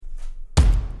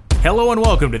Hello and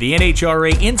welcome to the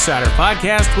NHRA Insider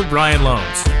Podcast with Brian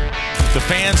Lohnes. The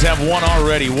fans have won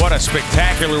already. What a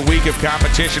spectacular week of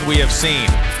competition we have seen.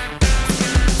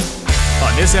 On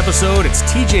this episode, it's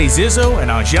TJ Zizzo and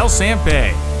Angelle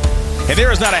Sampey. And there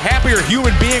is not a happier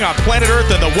human being on planet Earth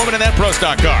than the woman in that Pro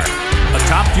Stock car. A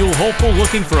Top Fuel hopeful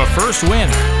looking for a first win.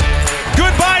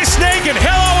 Goodbye, Snake, and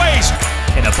hello, Ace.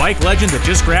 And a bike legend that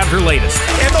just grabbed her latest.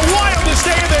 And the wildest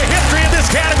day in the history of this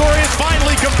category is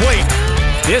finally complete.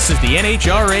 This is the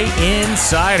NHRA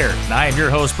Insider. I am your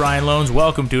host, Brian Lohnes.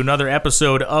 Welcome to another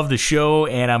episode of the show,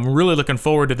 and I'm really looking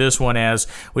forward to this one as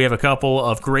we have a couple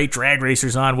of great drag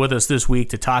racers on with us this week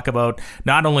to talk about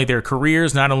not only their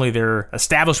careers, not only their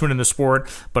establishment in the sport,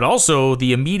 but also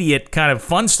the immediate kind of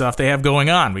fun stuff they have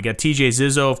going on. We got TJ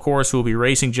Zizzo, of course, who will be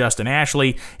racing Justin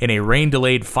Ashley in a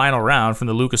rain-delayed final round from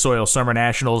the Lucas Oil Summer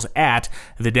Nationals at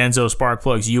the Denso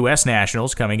Sparkplugs U.S.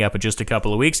 Nationals coming up in just a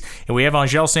couple of weeks. And we have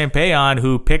Angelle Sampey on,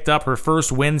 who picked up her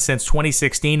first win since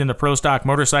 2016 in the Pro Stock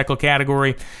motorcycle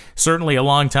category. Certainly a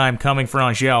long time coming for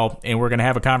Angelle, and we're going to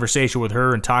have a conversation with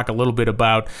her and talk a little bit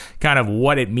about kind of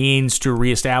what it means to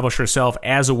reestablish herself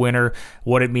as a winner,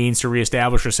 what it means to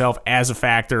reestablish herself as a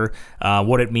factor,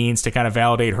 what it means to kind of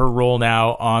validate her role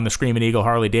now on the Screaming Eagle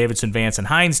Harley-Davidson Vance and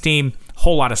Hines team.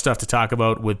 Whole lot of stuff to talk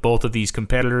about with both of these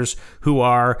competitors who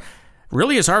are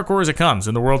really as hardcore as it comes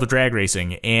in the world of drag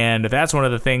racing, and that's one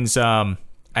of the things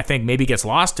I think maybe gets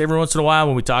lost every once in a while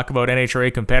when we talk about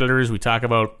NHRA competitors. We talk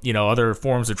about, other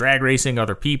forms of drag racing,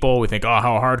 other people. We think, oh,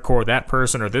 how hardcore that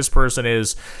person or this person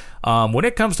is. When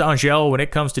it comes to Angelle, when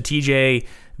it comes to TJ,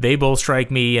 they both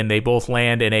strike me and they both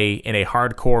land in a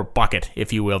hardcore bucket,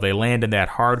 if you will. They land in that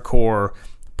hardcore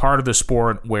part of the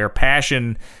sport where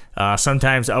passion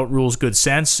sometimes outrules good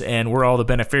sense, and we're all the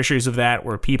beneficiaries of that,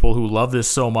 where people who love this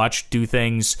so much do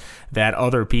things that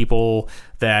other people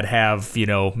that have,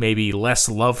 maybe less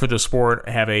love for the sport,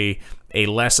 have a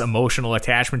less emotional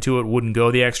attachment to it, wouldn't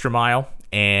go the extra mile.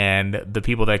 And the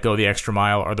people that go the extra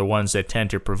mile are the ones that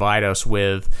tend to provide us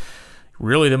with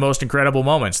really the most incredible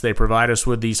moments. They provide us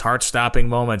with these heart-stopping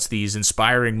moments, these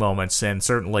inspiring moments, and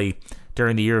certainly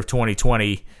during the year of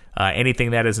 2020,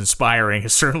 anything that is inspiring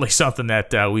is certainly something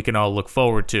that we can all look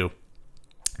forward to.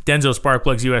 Denso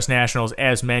Sparkplugs U.S. Nationals,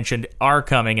 as mentioned, are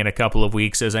coming in a couple of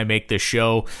weeks as I make this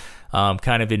show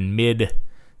kind of in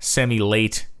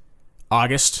semi-late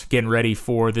August. Getting ready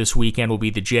for this weekend will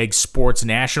be the JEG Sports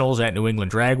Nationals at New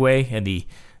England Dragway, and the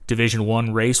Division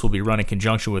I race will be run in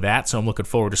conjunction with that, so I'm looking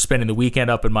forward to spending the weekend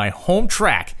up in my home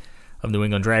track of New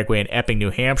England Dragway in Epping, New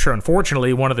Hampshire.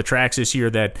 Unfortunately, one of the tracks this year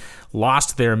that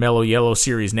lost their Mellow Yellow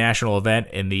Series national event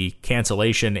in the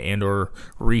cancellation and or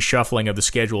reshuffling of the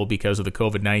schedule because of the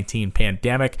COVID-19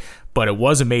 pandemic. But it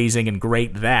was amazing and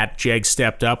great that JEG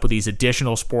stepped up with these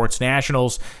additional sports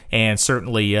nationals, and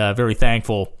certainly very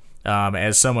thankful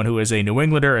as someone who is a New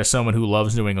Englander, as someone who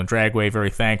loves New England Dragway,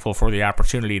 very thankful for the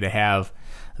opportunity to have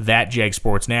that JEG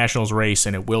Sports Nationals race,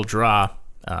 and it will draw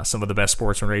some of the best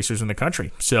sportsman racers in the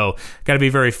country. So, got to be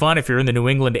very fun. If you're in the New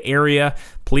England area,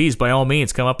 please, by all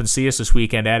means, come up and see us this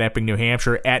weekend at Epping, New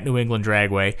Hampshire, at New England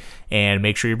Dragway, and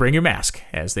make sure you bring your mask,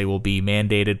 as they will be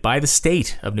mandated by the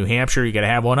state of New Hampshire. You got to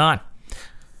have one on.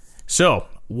 So,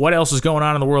 what else is going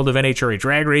on in the world of NHRA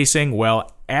drag racing?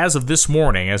 Well, as of this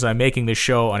morning, as I'm making this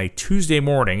show on a Tuesday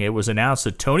morning, it was announced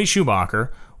that Tony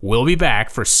Schumacher will be back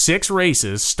for 6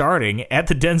 races starting at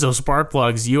the Denso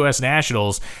Sparkplugs U.S.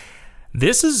 Nationals.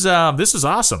 This is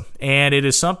awesome, and it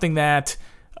is something that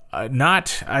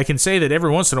I can say that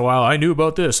every once in a while I knew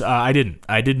about this. I didn't.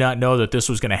 I did not know that this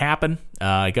was going to happen.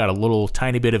 I got a little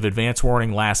tiny bit of advance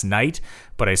warning last night,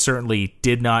 but I certainly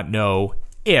did not know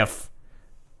if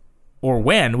or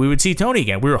when we would see Tony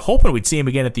again. We were hoping we'd see him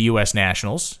again at the U.S.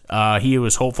 Nationals. He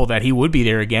was hopeful that he would be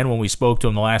there again when we spoke to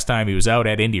him the last time he was out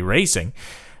at Indy Racing,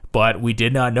 but we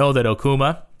did not know that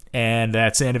Okuma and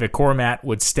that Sandovic Cormat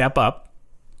would step up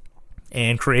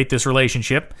and create this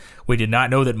relationship. We did not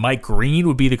know that Mike Green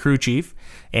would be the crew chief,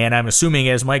 and I'm assuming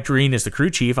as Mike Green is the crew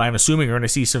chief, I'm assuming we're going to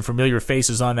see some familiar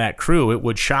faces on that crew. It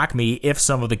would shock me if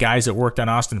some of the guys that worked on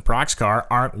Austin Prock's car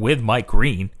aren't with Mike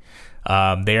Green.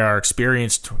 They are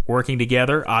experienced working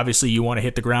together. Obviously, you want to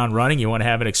hit the ground running. You want to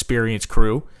have an experienced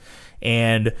crew,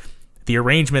 and the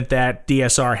arrangement that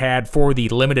DSR had for the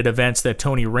limited events that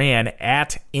Tony ran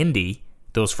at Indy,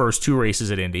 those first 2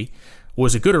 races at Indy,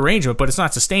 was a good arrangement, but it's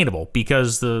not sustainable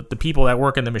because the people that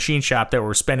work in the machine shop that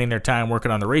were spending their time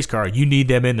working on the race car, you need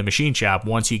them in the machine shop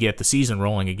once you get the season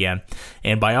rolling again.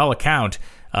 And by all account,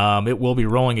 it will be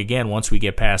rolling again once we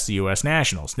get past the U.S.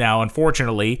 Nationals. Now,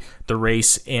 unfortunately, the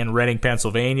race in Reading,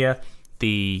 Pennsylvania,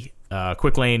 the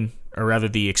quick lane, or rather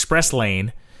the express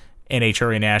lane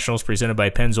NHRA Nationals presented by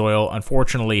Pennzoil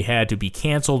unfortunately had to be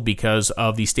canceled because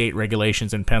of the state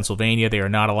regulations in Pennsylvania. They are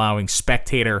not allowing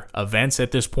spectator events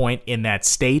at this point in that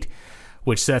state,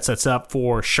 which sets us up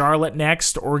for Charlotte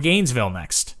next or Gainesville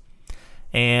next.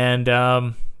 And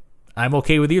I'm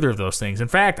okay with either of those things. In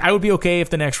fact, I would be okay if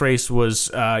the next race was,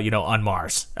 on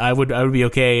Mars. I would be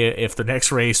okay if the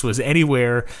next race was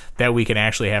anywhere that we can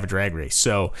actually have a drag race.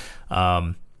 So,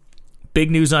 big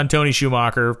news on Tony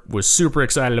Schumacher. Was super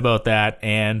excited about that.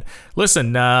 And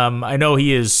listen, I know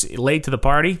he is late to the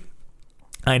party.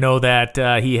 I know that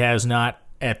he has not,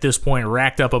 at this point,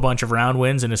 racked up a bunch of round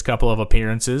wins in his couple of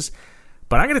appearances.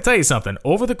 But I'm going to tell you something.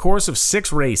 Over the course of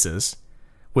 6 races,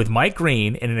 with Mike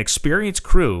Green and an experienced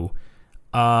crew,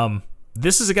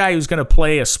 this is a guy who's going to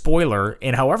play a spoiler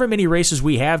in however many races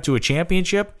we have to a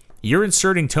championship. You're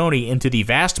inserting Tony into the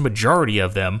vast majority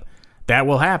of them. That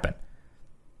will happen.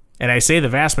 And I say the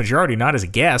vast majority not as a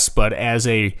guess, but as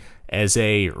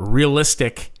a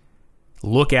realistic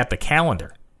look at the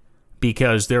calendar,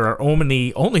 because there are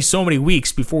only so many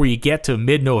weeks before you get to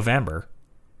mid-November,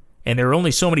 and there are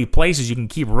only so many places you can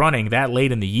keep running that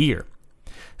late in the year.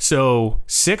 So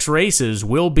 6 races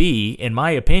will be, in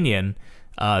my opinion,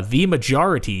 the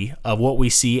majority of what we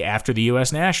see after the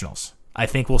U.S. Nationals. I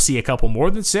think we'll see a couple more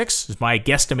than 6, is my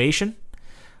guesstimation.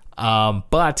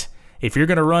 But if you're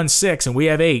going to run 6 and we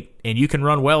have 8, and you can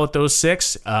run well at those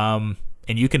 6, and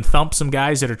you can thump some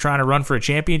guys that are trying to run for a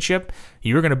championship,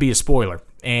 you're going to be a spoiler.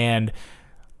 And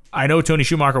I know Tony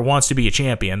Schumacher wants to be a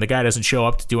champion. The guy doesn't show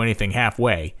up to do anything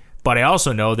halfway. But I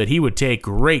also know that he would take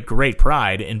great, great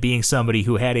pride in being somebody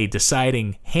who had a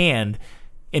deciding hand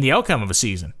in the outcome of a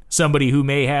season. Somebody who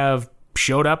may have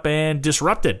showed up and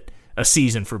disrupted a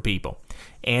season for people.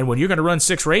 And when you're going to run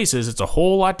 6 races, it's a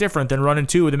whole lot different than running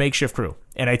 2 with a makeshift crew.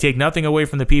 And I take nothing away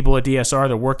from the people at DSR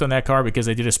that worked on that car, because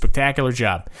they did a spectacular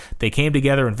job. They came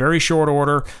together in very short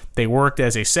order. They worked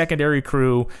as a secondary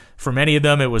crew. For many of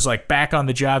them, it was like back on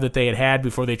the job that they had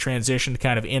before they transitioned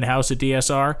kind of in-house at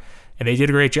DSR. And they did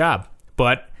a great job.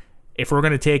 But if we're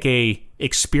going to take a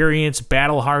experienced,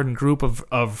 battle-hardened group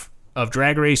of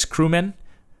drag race crewmen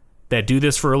that do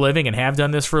this for a living and have done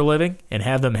this for a living and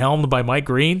have them helmed by Mike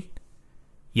Green,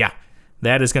 yeah,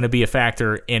 that is going to be a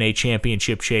factor in a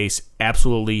championship chase.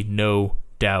 Absolutely no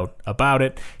doubt about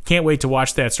it. Can't wait to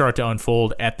watch that start to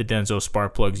unfold at the Denso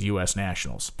Sparkplugs U.S.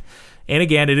 Nationals. And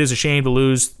again, it is a shame to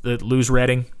lose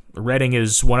Reading. Reading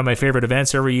is one of my favorite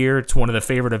events every year. It's one of the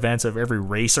favorite events of every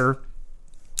racer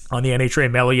on the NHRA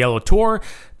Mellow Yellow Tour,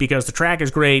 because the track is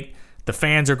great, the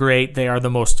fans are great, they are the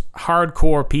most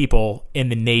hardcore people in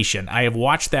the nation. I have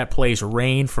watched that place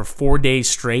rain for 4 days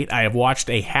straight. I have watched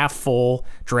a half-full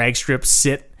drag strip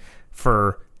sit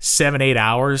for 7-8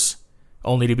 hours,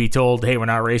 only to be told, hey, we're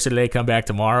not racing today, come back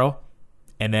tomorrow.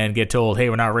 And then get told, hey,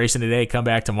 we're not racing today, come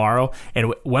back tomorrow.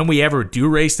 And when we ever do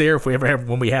race there,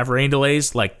 when we have rain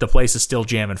delays, like, the place is still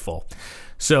jamming full.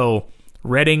 So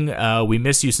Reading, we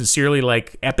miss you sincerely,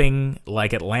 like Epping,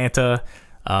 like Atlanta,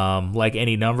 like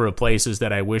any number of places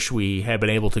that I wish we had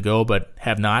been able to go but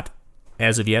have not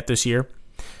as of yet this year.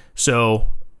 So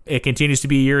it continues to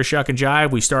be a year of shuck and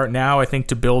jive. We start now, I think,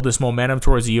 to build this momentum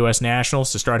towards the U.S.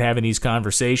 Nationals, to start having these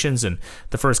conversations. And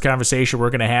the first conversation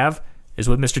we're going to have is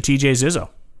with Mr. TJ Zizzo.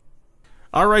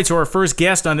 All right, so our first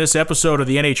guest on this episode of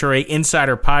the NHRA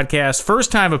Insider Podcast,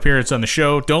 first time appearance on the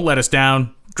show. Don't let us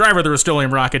down. Driver of the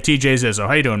Rust-Oleum Rocket, TJ Zizzo.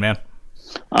 How you doing, man?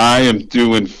 I am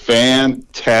doing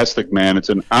fantastic, man. It's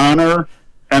an honor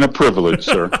and a privilege,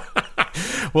 sir.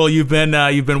 Well, you've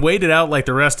been waited out like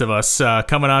the rest of us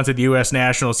coming on to the U.S.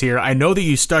 Nationals here. I know that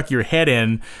you stuck your head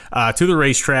in to the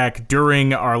racetrack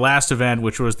during our last event,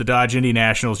 which was the Dodge Indy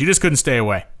Nationals. You just couldn't stay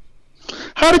away.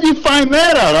 How did you find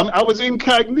that out? I was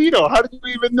incognito. How did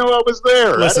you even know I was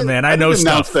there? Listen, man, I know stuff. I didn't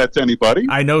announce that to anybody.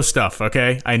 I know stuff,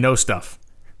 okay? I know stuff.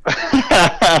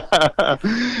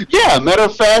 Yeah, matter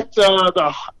of fact,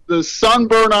 the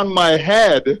sunburn on my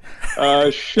head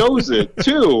shows it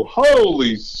too.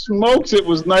 Holy smokes, it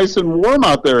was nice and warm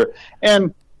out there,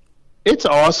 and it's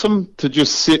awesome to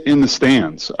just sit in the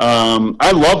stands.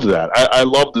 I love that. I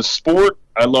love the sport.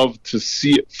 I love to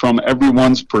see it from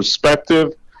everyone's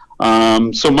perspective.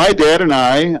 So my dad and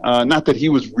I, not that he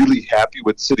was really happy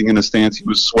with sitting in the stands, he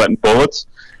was sweating bullets.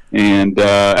 And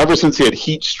ever since he had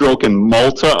heat stroke in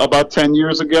Malta about 10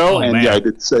 years ago, I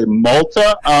did say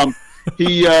Malta,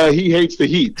 he hates the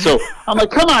heat. So I'm like,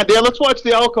 come on, Dad, let's watch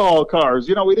the alcohol cars.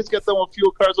 You know, we just get done with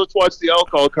fuel cars. Let's watch the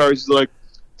alcohol cars. He's like,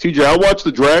 TJ, I'll watch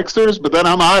the dragsters, but then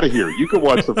I'm out of here. You can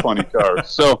watch the funny cars.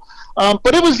 So,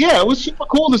 but it was super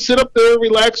cool to sit up there,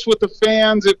 relax with the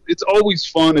fans. It's always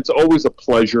fun. It's always a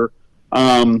pleasure.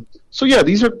 So, yeah,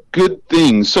 these are good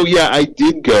things. So, yeah, I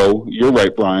did go. You're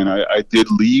right, Brian. I did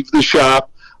leave the shop.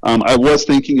 I was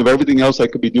thinking of everything else I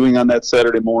could be doing on that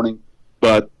Saturday morning.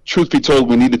 But truth be told,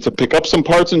 we needed to pick up some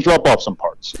parts and drop off some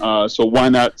parts. So why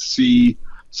not see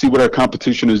what our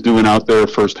competition is doing out there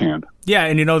firsthand? Yeah,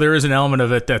 and there is an element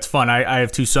of it that's fun. I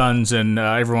have 2 sons, and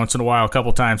every once in a while, a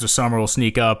couple times this summer, we'll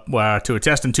sneak up to a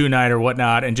test and 2 night or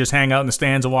whatnot and just hang out in the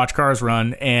stands and watch cars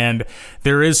run. And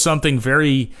there is something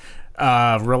very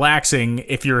relaxing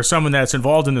if you're someone that's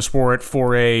involved in the sport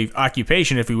for a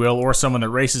occupation, if you will, or someone that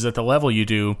races at the level you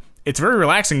do. It's very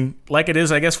relaxing, like it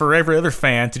is, I guess, for every other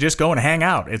fan to just go and hang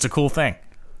out. It's a cool thing.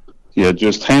 Yeah,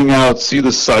 just hang out, see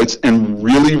the sights, and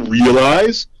really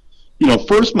realize,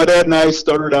 first my dad and I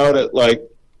started out at like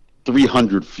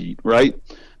 300 feet, right?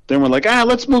 Then we're like,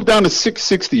 let's move down to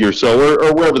 660 or so,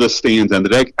 or wherever the stands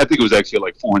ended. I think it was actually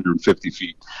like 450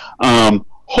 feet.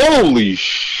 Holy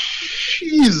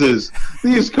Jesus,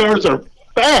 these cars are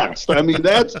fast. I mean,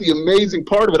 that's the amazing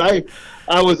part of it.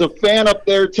 I was a fan up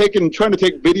there trying to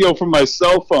take video from my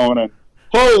cell phone, and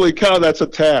holy cow, that's a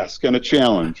task and a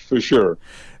challenge for sure.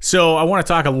 So I want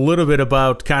to talk a little bit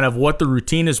about kind of what the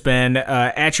routine has been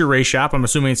at your race shop. I'm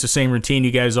assuming it's the same routine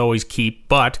you guys always keep,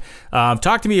 but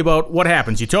talk to me about what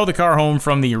happens. You tow the car home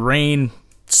from the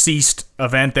rain-ceased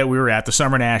event that we were at, the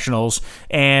Summer Nationals,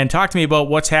 and talk to me about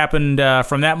what's happened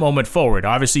from that moment forward.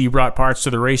 Obviously, you brought parts to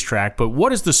the racetrack, but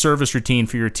what is the service routine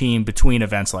for your team between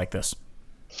events like this?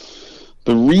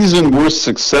 The reason we're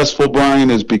successful,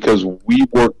 Brian, is because we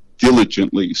work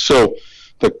diligently. So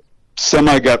the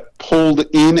semi got pulled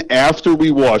in after we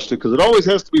washed it, because it always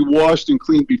has to be washed and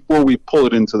cleaned before we pull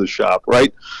it into the shop,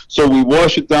 right? So we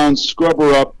wash it down, scrub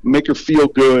her up, make her feel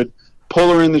good,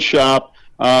 pull her in the shop.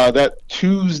 That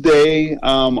Tuesday,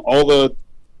 all the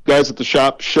guys at the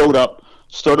shop showed up,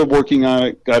 started working on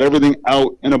it, got everything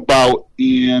out and about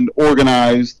and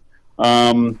organized.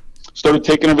 Started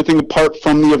taking everything apart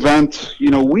from the event.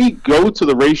 We go to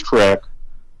the racetrack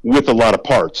with a lot of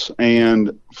parts,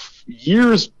 and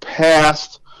years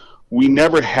past, we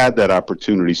never had that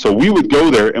opportunity. So we would go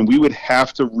there, and we would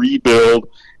have to rebuild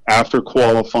after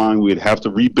qualifying. We'd have to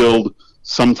rebuild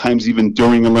sometimes even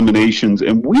during eliminations,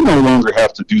 and we no longer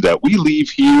have to do that. We leave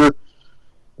here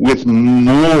with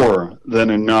more than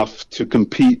enough to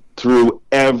compete through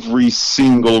every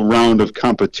single round of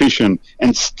competition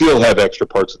and still have extra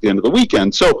parts at the end of the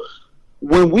weekend. So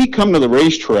when we come to the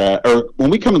racetrack,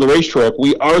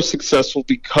 we are successful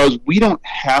because we don't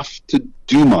have to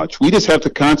do much. We just have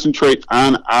to concentrate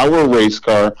on our race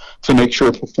car to make sure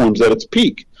it performs at its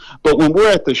peak. But when we're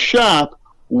at the shop,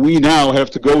 we now have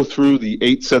to go through the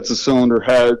 8 sets of cylinder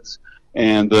heads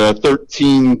and the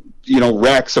 13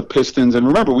 racks of pistons. And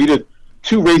remember, we did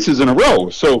 2 races in a row,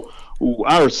 so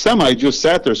our semi just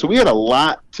sat there. So we had a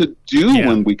lot to do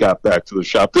when we got back to the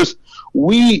shop.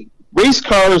 Race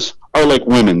cars are like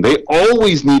women. They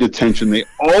always need attention. They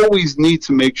always need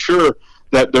to make sure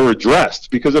that they're addressed,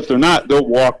 because if they're not, they'll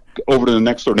walk over to the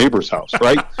next door neighbor's house,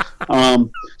 right?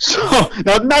 So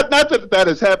now, not that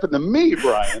has happened to me,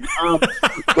 Brian,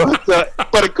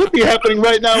 but it could be happening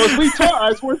right now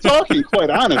as we're talking. Quite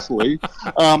honestly,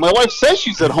 my wife says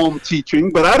she's at home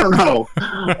teaching, but I don't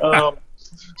know.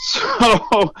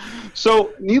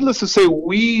 So needless to say,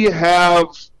 we have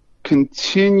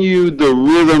continued the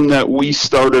rhythm that we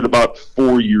started about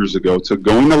 4 years ago, to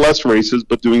going to less races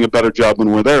but doing a better job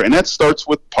when we're there, and that starts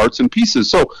with parts and pieces.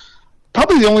 So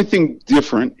probably the only thing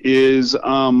different is there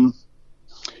are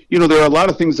a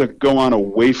lot of things that go on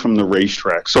away from the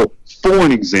racetrack. So for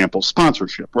an example,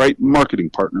 sponsorship, right? Marketing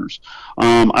partners.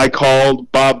 I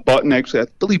called Bob Button. Actually, I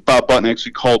believe Bob Button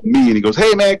actually called me, and he goes,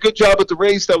 "Hey man, good job at the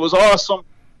race, that was awesome.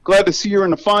 Glad to see you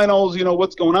in the finals.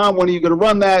 What's going on? When are you going to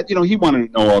run that?" He wanted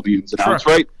to know all the ins and outs,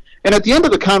 right? And at the end of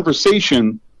the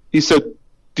conversation, he said,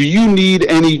 "Do you need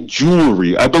any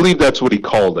jewelry?" I believe that's what he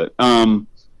called it.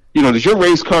 Does your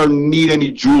race car need any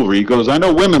jewelry? He goes, "I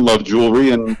know women love jewelry,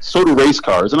 and so do race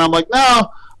cars." And I'm like, "No,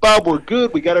 Bob, we're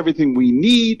good. We got everything we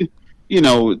need.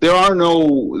 There are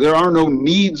no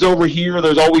needs over here.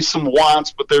 There's always some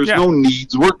wants, but there's no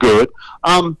needs. We're good."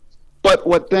 But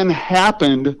what then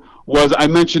happened was I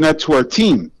mentioned that to our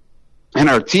team, and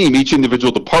our team, each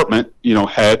individual department,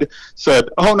 head said,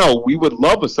 "Oh no, we would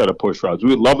love a set of push rods.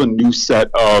 We would love a new set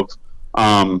of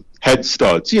head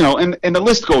studs," and the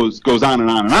list goes on and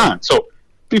on and on. So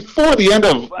before the end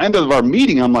of our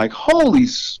meeting, I'm like, "Holy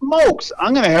smokes,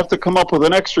 I'm going to have to come up with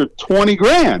an extra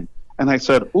 $20,000. And I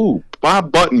said, "Ooh,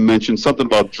 Bob Button mentioned something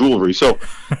about jewelry." So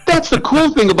that's the cool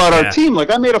thing about our team.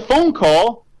 Like, I made a phone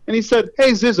call, and he said,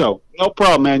 "Hey, Zizzo, no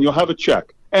problem, man. You'll have a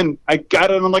check." And I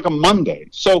got it on like a Monday.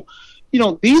 So,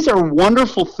 these are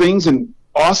wonderful things, and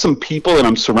awesome people that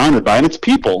I'm surrounded by, and it's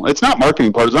people. It's not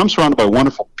marketing partners. I'm surrounded by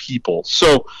wonderful people.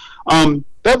 So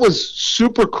that was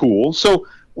super cool. So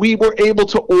we were able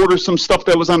to order some stuff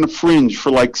that was on the fringe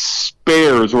for like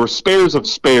spares or spares of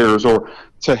spares, or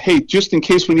to, hey, just in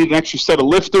case we need an extra set of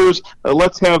lifters,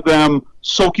 let's have them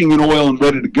soaking in oil and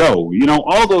ready to go.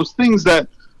 All those things that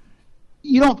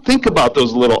you don't think about,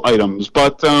 those little items,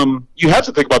 but you have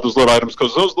to think about those little items,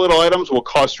 because those little items will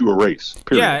cost you a race.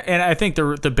 Period. Yeah, and I think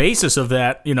the basis of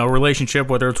that relationship,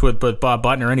 whether it's with Bob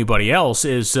Button or anybody else,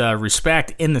 is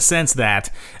respect, in the sense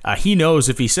that he knows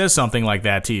if he says something like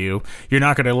that to you, you're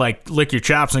not going to like lick your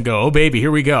chops and go, oh baby,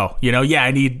 here we go.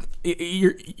 I need.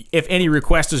 If any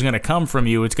request is going to come from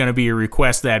you, it's going to be a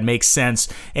request that makes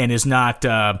sense and is not.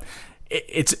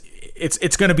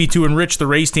 It's going to be to enrich the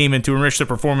race team and to enrich the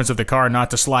performance of the car, not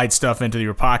to slide stuff into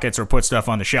your pockets or put stuff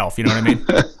on the shelf. You know what I mean?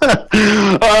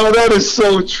 Oh, that is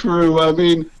so true. I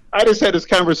mean, I just had this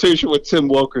conversation with Tim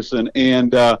Wilkerson,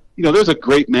 and, there's a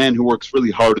great man who works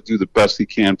really hard to do the best he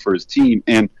can for his team.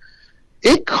 And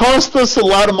it cost us a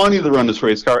lot of money to run this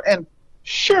race car. And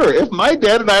sure, if my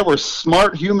dad and I were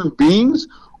smart human beings,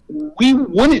 we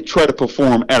wouldn't try to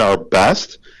perform at our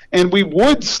best. And we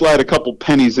would slide a couple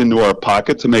pennies into our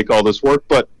pocket to make all this work,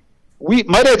 but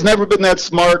my dad's never been that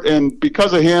smart, and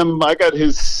because of him, I got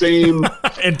his same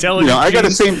intelligence. I got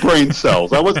the same brain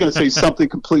cells. I was going to say something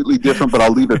completely different, but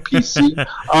I'll leave it PC.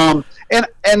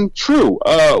 And true,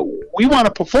 we want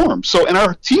to perform. So, and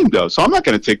our team does. So I'm not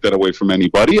going to take that away from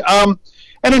anybody. And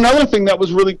another thing that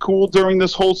was really cool during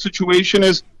this whole situation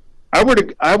is I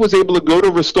was able to go to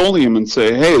Rust-Oleum and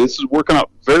say, hey, this is working out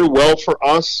very well for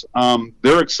us.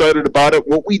 They're excited about it.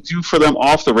 What we do for them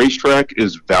off the racetrack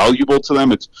is valuable to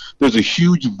them. There's a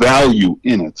huge value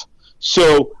in it.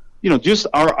 So, just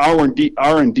our R&D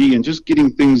and just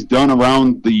getting things done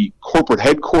around the corporate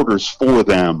headquarters for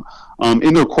them,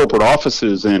 in their corporate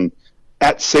offices and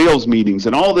at sales meetings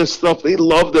and all this stuff. They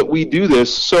love that we do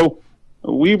this. So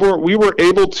we were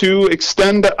able to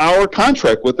extend our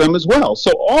contract with them as well. So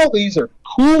all these are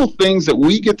cool things that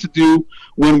we get to do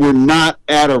when we're not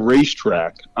at a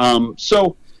racetrack.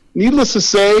 So needless to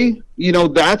say,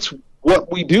 that's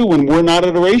what we do when we're not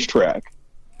at a racetrack.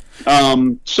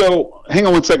 So hang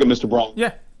on one second, Mr. Braun.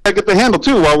 Yeah. I get the handle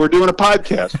too while we're doing a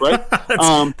podcast,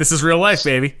 right? This is real life,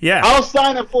 baby. Yeah. I'll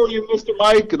sign it for you, Mr.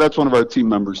 Mike. That's one of our team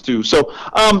members too. So,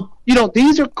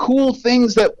 these are cool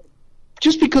things that,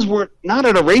 just because we're not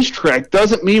at a racetrack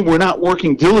doesn't mean we're not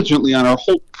working diligently on our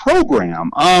whole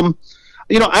program. I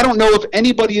don't know if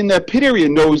anybody in that pit area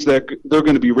knows that they're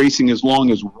going to be racing as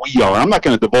long as we are. I'm not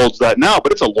going to divulge that now,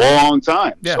 but it's a long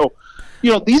time. Yeah.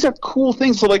 So, these are cool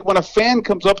things. So, like when a fan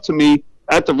comes up to me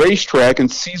at the racetrack and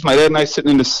sees my dad and I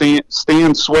sitting in the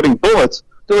stand sweating bullets,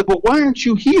 they're like, well, why aren't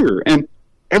you here? And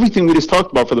everything we just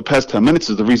talked about for the past 10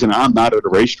 minutes is the reason I'm not at a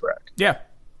racetrack. Yeah.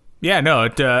 Yeah, no,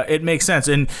 it makes sense.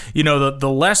 And, the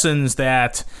lessons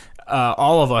that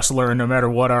all of us learn, no matter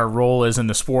what our role is in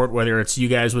the sport, whether it's you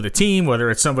guys with a team, whether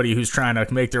it's somebody who's trying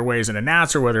to make their way as an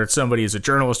announcer, whether it's somebody as a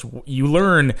journalist, you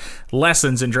learn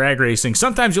lessons in drag racing.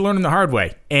 Sometimes you learn them the hard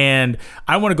way. And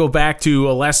I want to go back to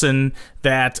a lesson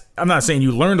that, I'm not saying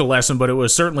you learned a lesson, but it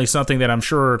was certainly something that I'm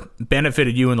sure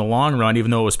benefited you in the long run,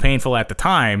 even though it was painful at the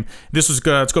time. Let's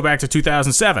go back to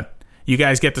 2007. You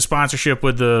guys get the sponsorship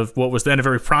with what was then a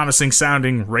very promising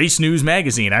sounding Race News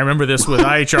magazine. I remember this with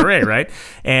IHRA, right?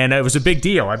 And it was a big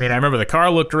deal. I mean, I remember the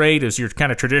car looked great. It was your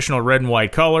kind of traditional red and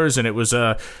white colors, and it was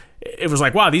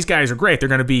like, wow, these guys are great. They're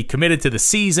going to be committed to the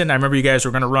season. I remember you guys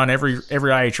were going to run every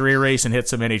IHRA race and hit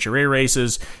some NHRA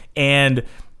races, and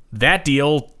that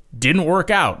deal didn't work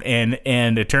out, and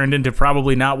it turned into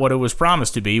probably not what it was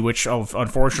promised to be, which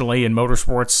unfortunately in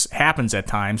motorsports happens at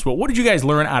times. But what did you guys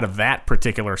learn out of that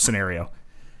particular scenario?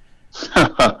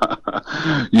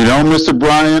 Mr.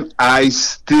 Brian, I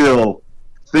still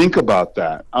think about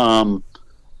that.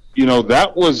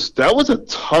 That was a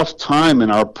tough time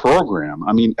in our program.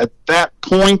 I mean, at that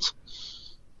point,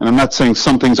 and I'm not saying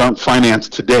some things aren't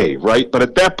financed today, right? But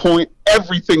at that point,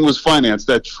 everything was financed.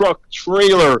 That truck,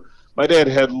 trailer, my dad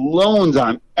had loans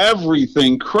on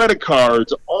everything, credit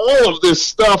cards, all of this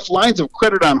stuff, lines of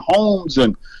credit on homes.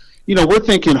 And, we're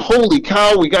thinking, holy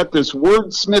cow, we got this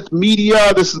wordsmith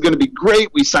media. This is going to be great.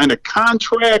 We signed a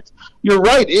contract. You're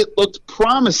right. It looked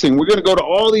promising. We're going to go to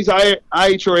all these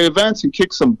IHRA events and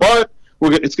kick some butt.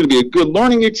 It's going to be a good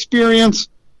learning experience.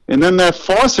 And then that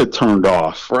faucet turned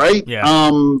off, right? Yeah.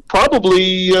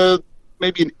 Probably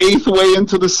maybe an eighth way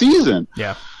into the season.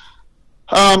 Yeah.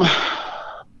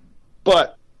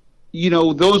 But,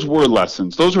 those were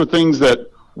lessons. Those were things that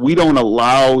we don't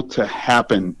allow to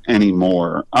happen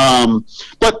anymore.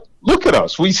 But look at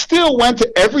us. We still went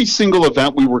to every single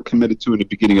event we were committed to in the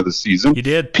beginning of the season. You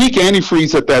did. Peak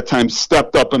Antifreeze at that time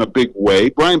stepped up in a big way.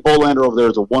 Brian Bolander over there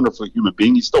is a wonderful human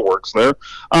being. He still works there.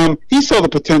 He saw the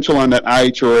potential on that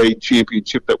IHRA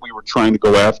championship that we were trying to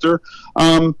go after.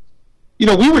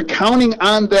 We were counting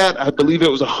on that. I believe it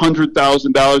was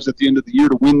 $100,000 at the end of the year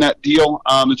to win that deal,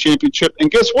 the championship. And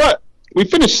guess what? We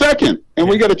finished second, and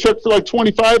we got a check for like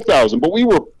 $25,000. But we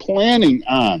were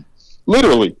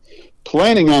literally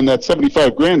planning on that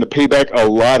 $75,000 to pay back a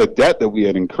lot of debt that we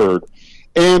had incurred.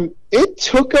 And it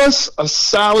took us a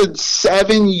solid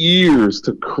 7 years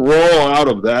to crawl out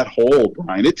of that hole,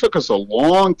 Brian. It took us a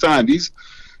long time. These,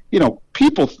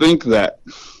 people think that,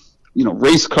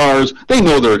 race cars, they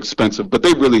know they're expensive, but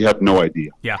they really have no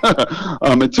idea. Yeah.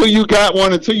 Until you got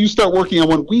one, until you start working on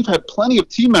one. We've had plenty of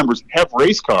team members have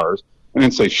race cars and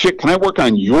then say, shit, can I work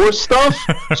on your stuff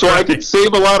so I could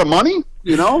save a lot of money?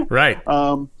 Right.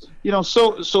 But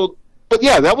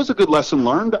yeah, that was a good lesson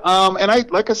learned.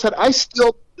 And like I said, I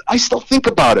still think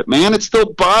about it, man. It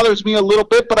still bothers me a little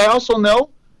bit, but I also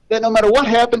know that no matter what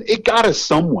happened, it got us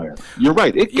somewhere. You're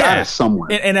right. It got us somewhere.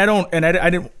 And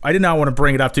I did not want to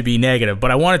bring it up to be negative,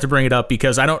 but I wanted to bring it up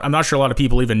because I'm not sure a lot of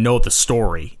people even know the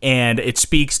story, and it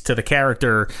speaks to the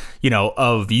character,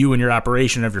 of you and your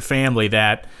operation, of your family,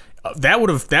 that would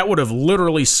have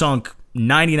literally sunk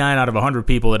 99 out of 100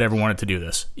 people that ever wanted to do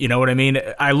this. You know what I mean?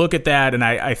 I look at that and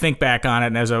I think back on it,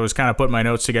 and as I was kind of putting my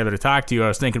notes together to talk to you, I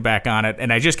was thinking back on it,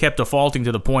 and I just kept defaulting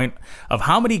to the point of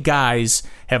how many guys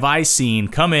have I seen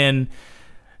come in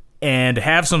and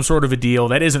have some sort of a deal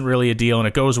that isn't really a deal, and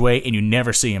it goes away and you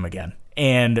never see him again.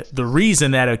 And the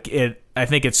reason that I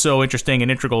think it's so interesting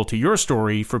and integral to your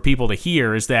story for people to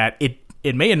hear is that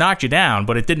it may have knocked you down,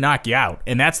 but it did knock you out,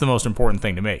 and that's the most important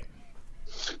thing to me.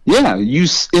 Yeah,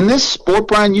 in this sport,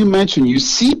 Brian, you mentioned you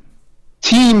see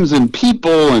teams and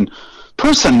people and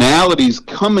personalities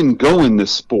come and go in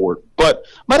this sport. But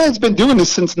my dad's been doing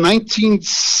this since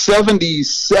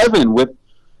 1977 with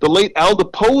the late Al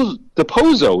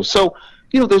DiPozo. So,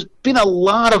 there's been a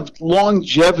lot of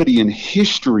longevity and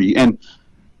history, and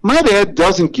my dad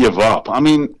doesn't give up. I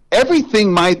mean,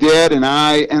 everything my dad and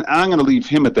I'm going to leave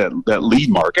him at that lead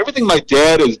mark, everything my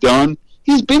dad has done,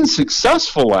 he's been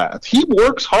successful at. He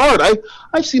works hard.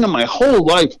 I've seen him my whole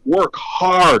life work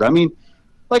hard. I mean,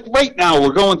 like right now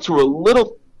we're going through a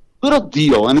little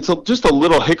deal, and it's just a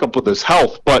little hiccup with his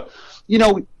health. But,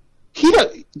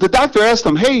 the doctor asked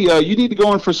him, hey, you need to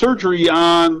go in for surgery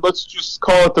on, let's just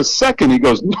call it the 2nd. He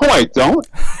goes, no, I don't.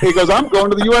 He goes, I'm going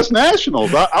to the U.S.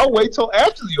 Nationals. I'll wait till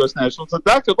after the U.S. Nationals. The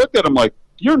doctor looked at him like,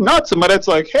 you're nuts. And my dad's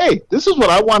like, hey, this is what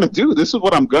I want to do. This is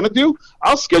what I'm going to do.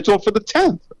 I'll schedule for the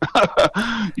 10th.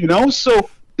 So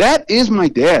that is my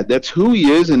dad. That's who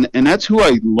he is, and that's who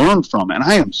I learned from. And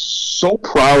I am so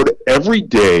proud every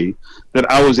day that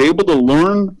I was able to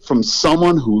learn from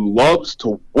someone who loves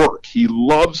to work. He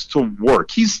loves to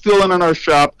work. He's still in our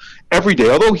shop every day.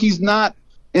 Although he's not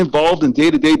involved in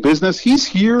day-to-day business, he's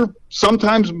here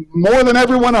sometimes more than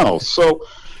everyone else. So,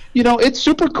 it's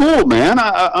super cool, man.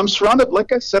 I'm surrounded,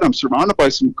 like I said, I'm surrounded by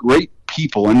some great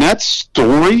people, and that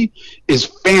story is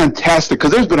fantastic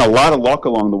because there's been a lot of luck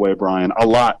along the way, Brian. A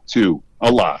lot, too. A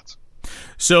lot.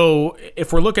 So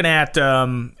if we're looking at,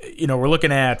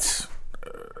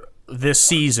 this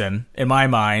season, in my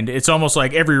mind, it's almost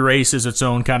like every race is its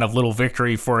own kind of little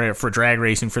victory for drag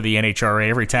racing for the NHRA.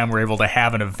 Every time we're able to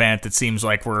have an event, it seems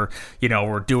like we're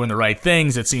doing the right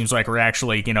things. It seems like we're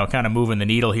actually, kind of moving the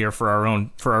needle here for our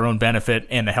own benefit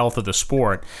and the health of the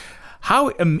sport. How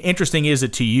interesting is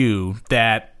it to you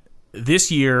that this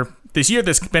year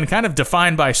that's been kind of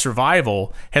defined by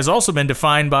survival has also been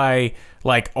defined by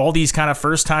like all these kind of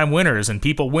first-time winners and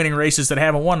people winning races that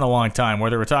haven't won in a long time,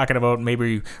 whether we're talking about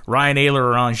maybe Ryan Ayler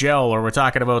or Angelle, or we're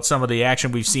talking about some of the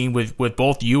action we've seen with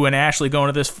both you and Ashley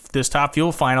going to this Top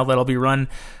Fuel final that'll be run,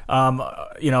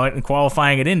 in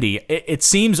qualifying at Indy. It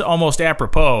seems almost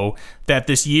apropos that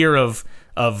this year of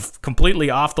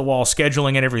completely off-the-wall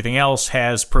scheduling and everything else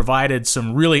has provided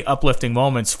some really uplifting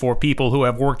moments for people who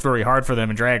have worked very hard for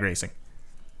them in drag racing.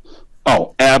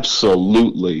 Oh,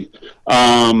 absolutely.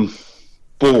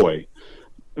 Boy,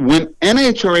 when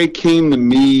NHRA came to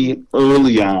me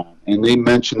early on and they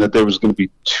mentioned that there was going to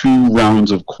be 2 rounds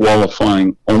of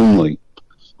qualifying only,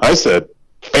 I said,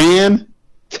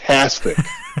 fantastic.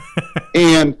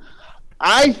 And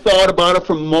I thought about it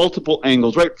from multiple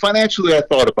angles, right? Financially, I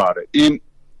thought about it. And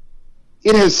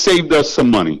it has saved us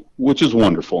some money, which is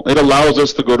wonderful. It allows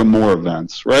us to go to more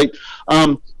events, right?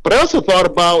 But I also thought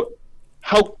about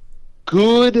how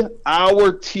good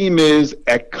our team is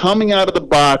at coming out of the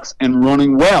box and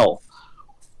running well.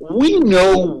 We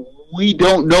know we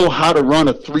don't know how to run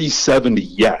a 370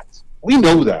 yet. We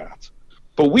know that.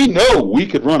 But we know we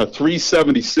could run a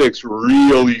 376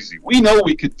 real easy. We know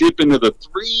we could dip into the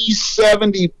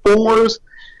 374s.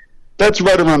 That's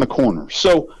right around the corner.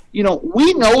 So,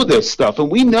 we know this stuff, and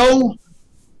we know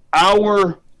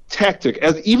our tactic.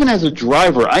 Even as a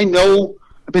driver, I know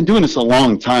I've been doing this a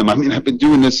long time. I mean, I've been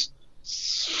doing this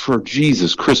for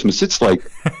Jesus Christmas. It's like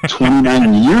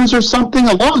 29 years or something,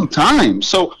 a long time.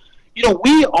 So,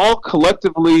 we all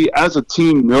collectively as a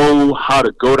team know how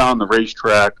to go down the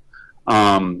racetrack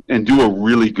and do a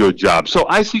really good job. So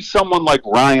I see someone like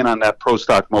Ryan on that Pro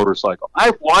Stock motorcycle.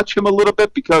 I watch him a little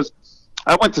bit because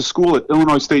I went to school at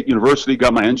Illinois State University,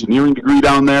 got my engineering degree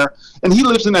down there, and he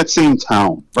lives in that same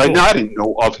town. Right now, I didn't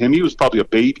know of him. He was probably a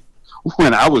baby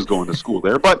when I was going to school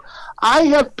there. But I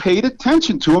have paid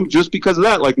attention to him just because of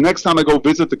that. Like next time I go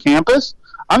visit the campus,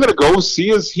 I'm going to go see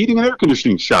his heating and air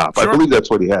conditioning shop. Sure. I believe that's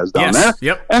what he has down there.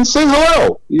 Yep. And say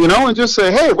hello, and just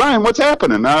say, hey, Ryan, what's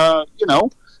happening?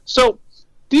 So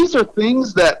these are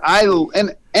things that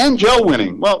and Angelle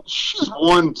winning. Well, she's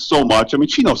won so much. I mean,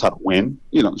 she knows how to win.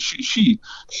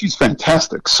 She's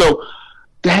fantastic. So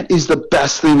that is the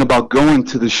best thing about going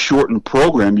to the shortened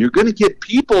program. You're going to get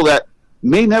people that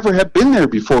may never have been there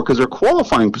before because their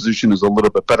qualifying position is a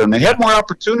little bit better, and they have more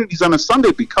opportunities on a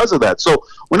Sunday because of that. So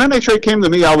when NHRA came to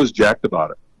me, I was jacked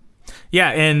about it. Yeah,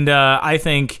 and I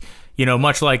think,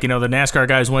 much like, the NASCAR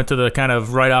guys went to the kind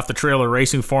of right off the trailer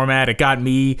racing format, it got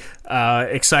me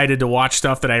excited to watch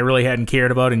stuff that I really hadn't cared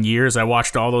about in years. I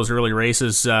watched all those early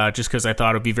races just because I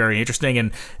thought it would be very interesting,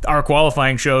 and our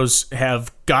qualifying shows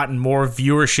have gotten more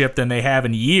viewership than they have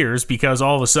in years because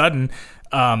all of a sudden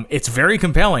it's very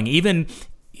compelling. Even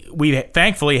we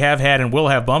thankfully have had and will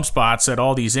have bump spots at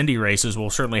all these Indy races. We'll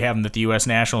certainly have them at the U.S.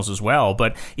 Nationals as well.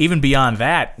 But even beyond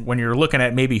that, when you're looking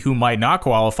at maybe who might not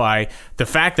qualify, the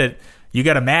fact that you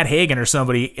got a Matt Hagan or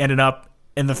somebody ending up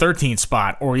in the 13th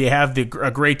spot, or you have a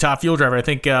great top fuel driver. I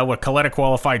think Coletta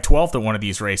qualified 12th at one of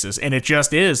these races. And it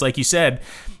just is, like you said,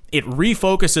 it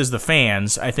refocuses the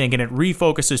fans, I think, and it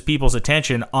refocuses people's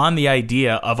attention on the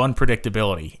idea of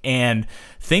unpredictability. And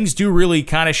things do really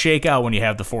kind of shake out when you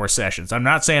have the 4 sessions. I'm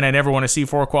not saying I never want to see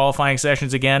 4 qualifying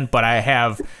sessions again, but I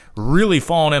have really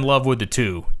fallen in love with the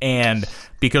 2. And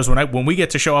because when we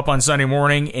get to show up on Sunday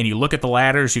morning and you look at the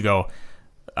ladders, you go,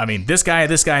 I mean, this guy,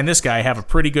 and this guy have a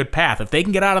pretty good path. If they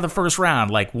can get out of the first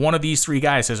round, like one of these 3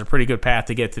 guys has a pretty good path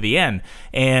to get to the end.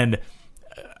 And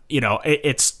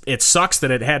it sucks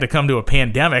that it had to come to a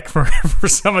pandemic for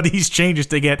some of these changes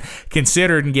to get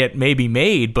considered and get maybe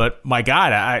made. But my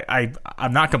God,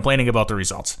 I'm not complaining about the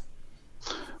results.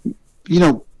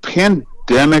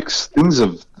 Pandemics, things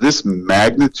of this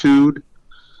magnitude,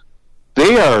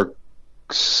 they are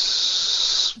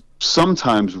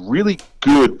sometimes really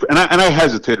good. And I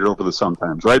hesitated over the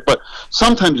sometimes, right? But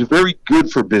sometimes very good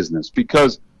for business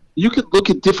because you could look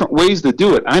at different ways to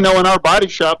do it. I know in our body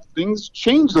shop, things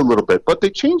changed a little bit, but they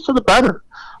changed for the better.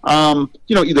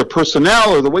 Either personnel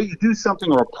or the way you do something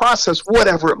or a process,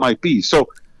 whatever it might be. So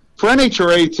for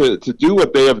NHRA to do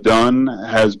what they have done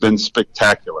has been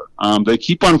spectacular. They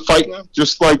keep on fighting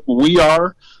just like we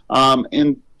are,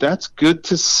 and that's good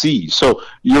to see. So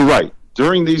you're right.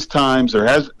 During these times, there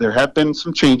have been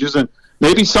some changes, and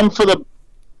maybe some for the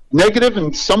negative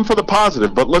and some for the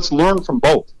positive, but let's learn from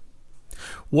both.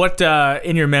 What,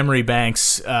 in your memory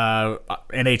banks,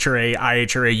 NHRA,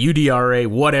 IHRA, UDRA,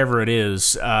 whatever it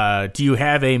is, do you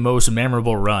have a most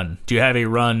memorable run? Do you have a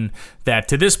run that,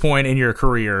 to this point in your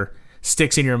career,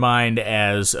 sticks in your mind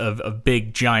as a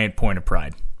big, giant point of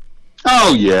pride?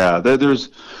 Oh, yeah. There's,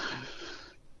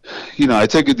 I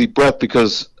take a deep breath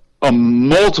because a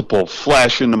multiple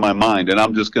flash into my mind, and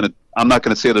I'm not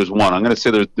going to say there's one. I'm going to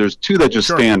say there's 2 that just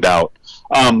stand out.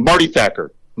 Marty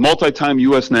Thacker, multi-time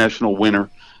U.S. National winner.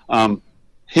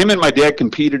 Him and my dad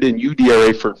competed in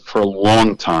UDRA for a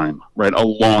long time, right? A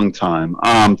long time,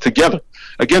 together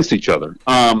against each other.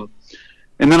 And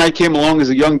then I came along as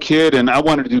a young kid, and I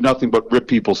wanted to do nothing but rip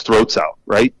people's throats out,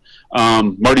 right?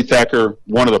 Marty Thacker,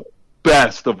 one of the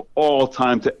best of all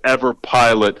time to ever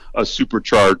pilot a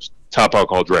supercharged top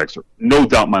alcohol dragster. No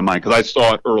doubt in my mind, because I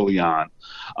saw it early on.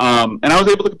 And I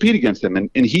was able to compete against him,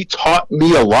 and he taught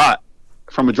me a lot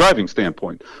from a driving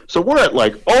standpoint. So we're at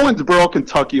like Owensboro,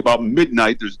 Kentucky, about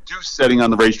midnight. There's dew setting on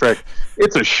the racetrack.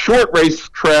 It's a short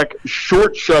racetrack,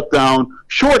 short shutdown,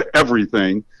 short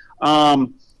everything.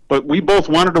 But we both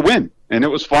wanted to win, and it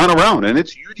was fun around. And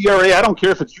it's UDRA. I don't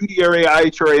care if it's UDRA,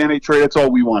 IHRA, NHRA. That's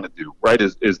all we want to do, right,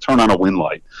 is turn on a win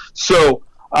light. So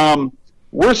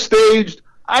we're staged.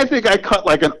 I think I cut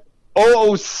like an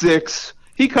 006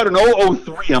 He cut an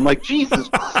 0.03. I'm like, Jesus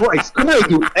Christ, can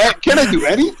I do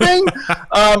anything?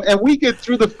 And we get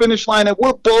through the finish line, and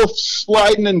we're both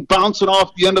sliding and bouncing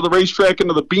off the end of the racetrack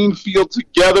into the bean field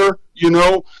together,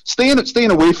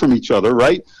 staying away from each other,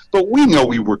 right? But we know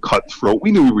we were cutthroat.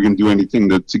 We knew we were going to do anything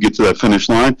to get to that finish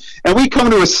line. And we come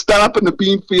to a stop in the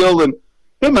bean field, and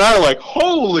him and I are like,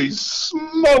 holy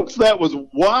smokes, that was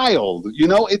wild.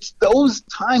 It's those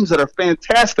times that are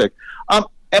fantastic.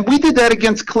 And we did that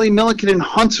against Clay Milliken in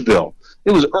Huntsville.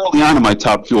 It was early on in my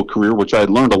Top Fuel career, which I had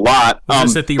learned a lot.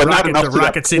 Was this at the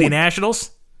Rocket City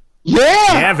Nationals? Yeah.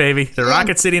 Yeah, baby. The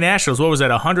Rocket City Nationals. What was that,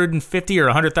 150 or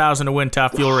 100,000 to win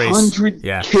Top Fuel race?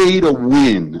 100K to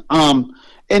win.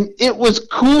 And it was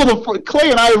cool.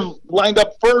 Clay and I lined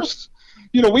up first.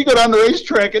 We go down the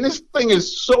racetrack, and this thing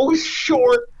is so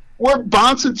short. We're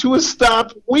bouncing to a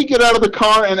stop. We get out of the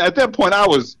car, and at that point, I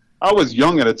was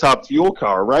young in a Top Fuel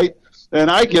car, right? And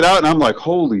I get out, and I'm like,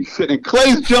 holy shit. And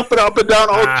Clay's jumping up and down,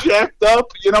 all jacked up.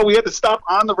 We had to stop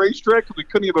on the racetrack because we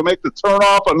couldn't even make the turn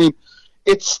off. I mean,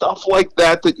 it's stuff like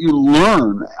that you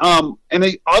learn. And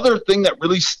the other thing that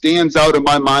really stands out in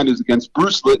my mind is against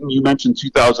Bruce Litton. You mentioned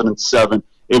 2007.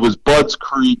 It was Budds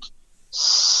Creek,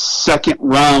 second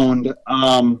round.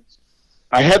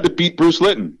 I had to beat Bruce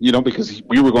Litton, because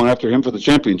we were going after him for the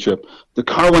championship. The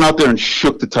car went out there and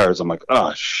shook the tires. I'm like,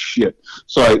 oh, shit.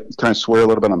 So can I swear a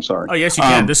little bit? I'm sorry. Oh, yes, you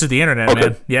can. This is the internet, okay.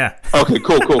 Man. Yeah. Okay,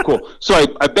 cool. So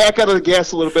I back out of the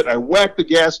gas a little bit. I whack the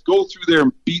gas, go through there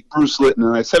and beat Bruce Litton.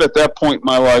 And I said at that point in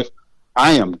my life,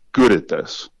 I am good at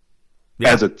this.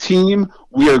 Yeah. As a team,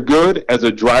 we are good. As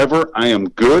a driver, I am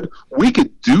good. We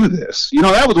could do this.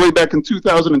 That was way back in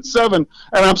 2007,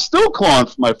 and I'm still clawing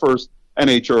for my first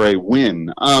NHRA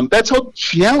win. That's how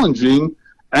challenging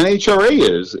NHRA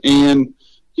is. And,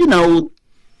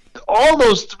 all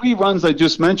those 3 runs I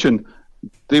just mentioned,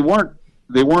 they weren't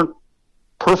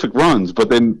perfect runs, but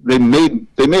they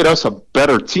made us a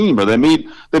better team, or they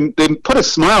put a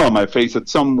smile on my face at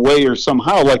some way or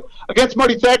somehow. Like against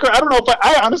Marty Thacker, I don't know if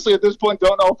I honestly at this point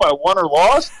don't know if I won or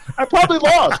lost. I probably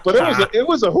lost, but it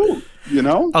was a hoot.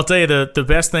 I'll tell you the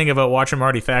best thing about watching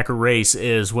Marty Thacker race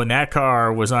is when that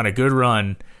car was on a good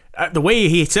run. The way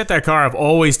he set that car up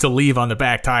always to leave on the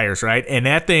back tires, right? And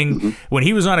that thing, when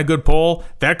he was on a good pole,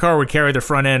 that car would carry the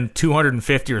front end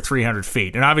 250 or 300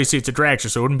 feet. And obviously it's a dragster,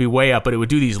 so it wouldn't be way up, but it would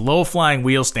do these low-flying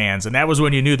wheel stands. And that was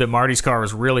when you knew that Marty's car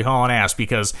was really hauling ass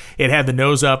because it had the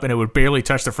nose up and it would barely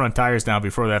touch the front tires down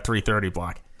before that 330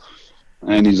 block.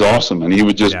 And he's awesome. And he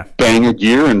would just bang a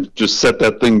gear and just set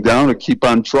that thing down and keep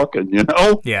on trucking,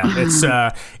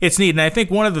 Yeah, it's neat. And I think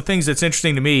one of the things that's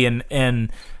interesting to me, and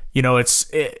it's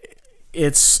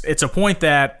a point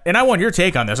that, and I want your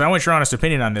take on this. I want your honest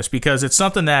opinion on this because it's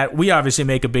something that we obviously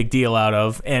make a big deal out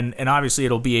of, and obviously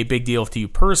it'll be a big deal to you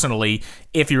personally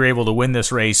if you're able to win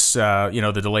this race.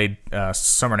 The delayed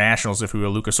Summer Nationals, if we will,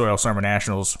 Lucas Oil Summer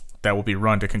Nationals, that will be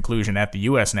run to conclusion at the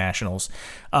U.S. Nationals.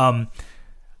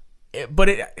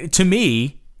 But to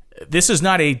me, this is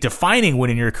not a defining win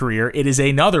in your career. It is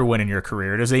another win in your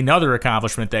career. It is another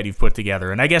accomplishment that you've put together.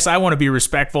 And I guess I want to be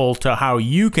respectful to how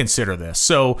you consider this.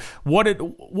 So what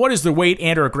is the weight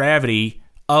and or gravity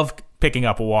of picking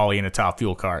up a Wally in a Top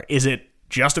Fuel car? Is it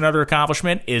just another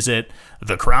accomplishment? Is it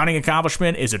the crowning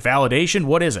accomplishment? Is it validation?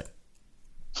 What is it?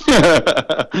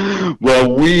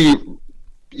 Well,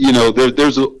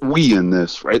 there's a we in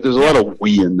this, right? There's a lot of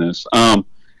we in this.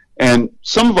 And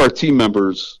some of our team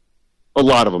members, a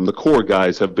lot of them, the core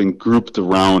guys, have been grouped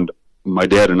around my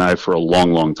dad and I for a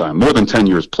long, long time, more than 10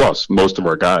 years plus, most of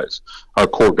our guys, our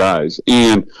core guys.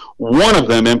 And one of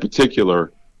them in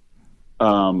particular,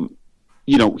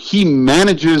 he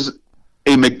manages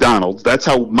a McDonald's. That's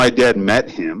how my dad met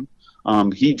him.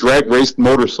 He drag raced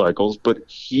motorcycles, but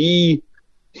he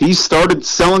started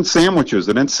selling sandwiches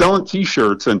and then selling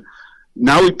T-shirts, and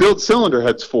now he builds cylinder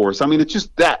heads for us. I mean, it's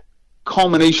just that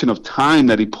culmination of time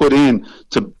that he put in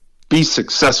to be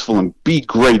successful and be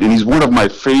great, and he's one of my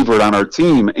favorite on our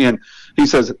team. And he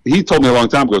told me a long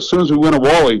time ago, as soon as we win a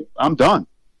Wally, I'm done.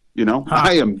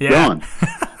 I am done.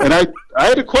 And I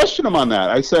had to question him on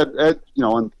that. I said, and I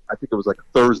think it was like a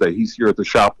Thursday, he's here at the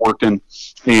shop working,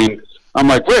 and I'm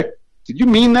like, Rick, did you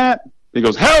mean that? He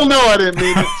goes, hell no, I didn't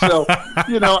mean it. So,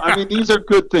 these are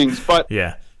good things, but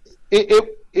yeah,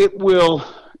 it will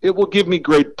give me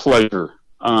great pleasure.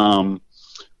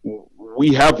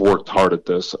 We have worked hard at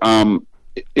this.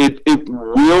 It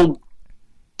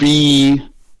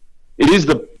is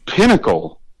the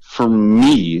pinnacle for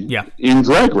me in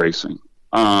drag racing.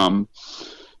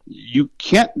 You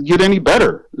can't get any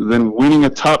better than winning a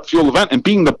Top Fuel event and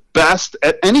being the best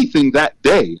at anything that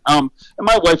day. And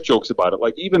my wife jokes about it.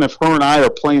 Like, even if her and I are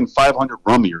playing 500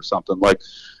 rummy or something, like,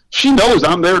 she knows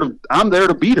I'm there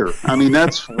to beat her. I mean,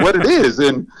 that's what it is.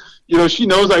 And, she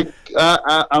knows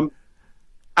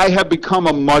I have become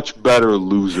a much better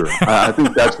loser. I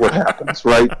think that's what happens,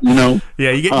 right?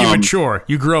 Yeah, you mature.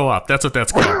 You grow up. That's what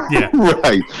that's called. Yeah.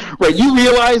 Right. You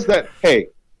realize that, hey,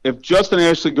 if Justin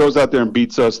Ashley goes out there and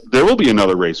beats us, there will be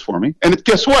another race for me. And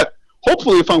guess what?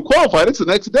 Hopefully, if I'm qualified, it's the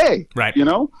next day. Right.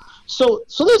 So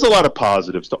there's a lot of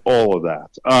positives to all of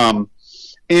that.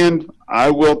 And I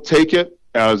will take it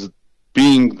as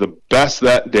being the best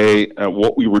that day at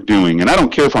what we were doing. And I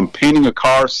don't care if I'm painting a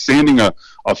car, sanding a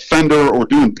fender, or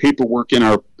doing paperwork in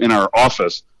our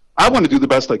office. I want to do the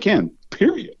best I can,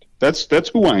 period. That's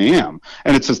who I am.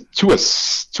 And it's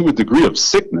to a degree of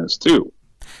sickness too.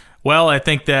 Well, I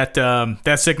think that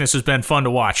that sickness has been fun to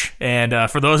watch,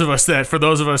 and for those of us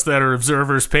that are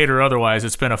observers, paid or otherwise,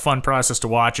 it's been a fun process to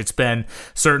watch. It's been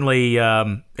certainly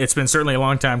a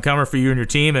long time coming for you and your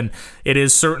team, and it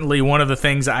is certainly one of the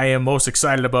things I am most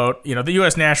excited about. The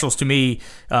U.S. Nationals to me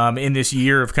in this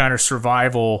year of kind of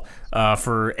survival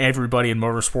for everybody in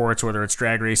motorsports, whether it's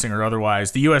drag racing or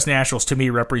otherwise, the U.S. Nationals to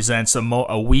me represents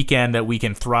a weekend that we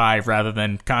can thrive rather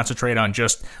than concentrate on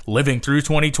just living through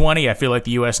 2020. I feel like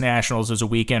the U.S. Nationals is a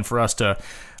weekend for us to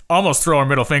almost throw our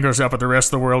middle fingers up at the rest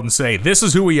of the world and say, this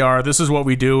is who we are, this is what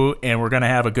we do, and we're going to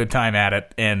have a good time at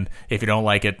it. And if you don't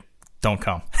like it, don't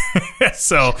come.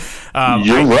 So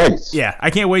you're right. Yeah, I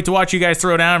can't wait to watch you guys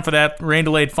throw down for that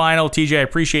rain-delayed final. TJ, I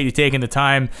appreciate you taking the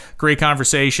time. Great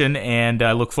conversation, and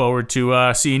I look forward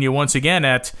to seeing you once again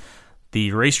at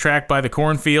the racetrack by the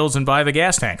cornfields and by the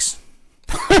gas tanks.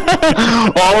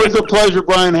 Always a pleasure,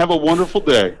 Brian. Have a wonderful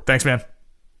day. Thanks, man.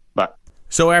 Bye.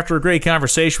 So after a great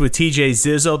conversation with TJ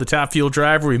Zizzo, the Top Fuel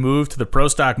driver, we moved to the Pro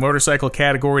Stock motorcycle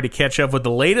category to catch up with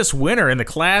the latest winner in the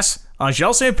class,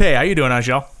 Angelle Sampey. How you doing,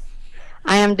 Angelle?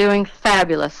 I am doing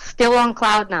fabulous. Still on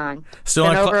cloud nine. Still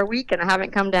been on over a week and I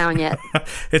haven't come down yet.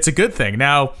 It's a good thing.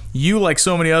 Now, you, like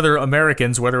so many other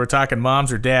Americans, whether we're talking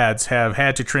moms or dads, have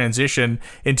had to transition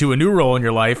into a new role in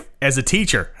your life as a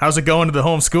teacher. How's it going to the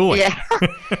homeschooling?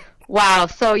 Yeah. Wow.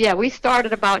 So, we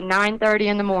started about 9:30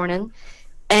 in the morning,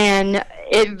 and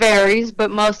it varies,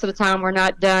 but most of the time we're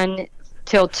not done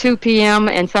till 2 p.m.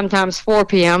 and sometimes 4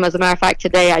 p.m. As a matter of fact,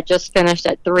 today I just finished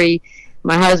at 3.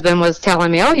 My husband was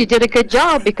telling me, oh, you did a good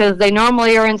job because they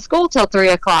normally are in school till 3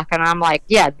 o'clock. And I'm like,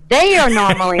 yeah, they are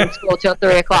normally in school till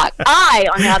 3 o'clock. I,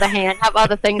 on the other hand, have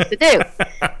other things to do.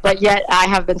 But yet I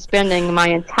have been spending my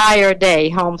entire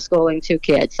day homeschooling 2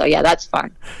 kids. So, yeah, that's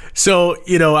fun. So,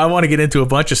 I want to get into a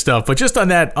bunch of stuff. But just on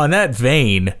that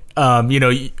vein,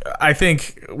 I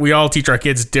think we all teach our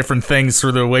kids different things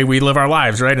through the way we live our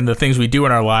lives, right? And the things we do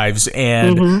in our lives.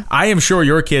 And I am sure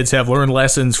your kids have learned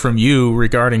lessons from you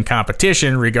regarding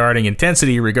competition, regarding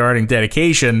intensity, regarding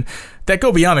dedication that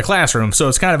go beyond the classroom. So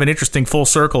it's kind of an interesting full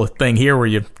circle thing here where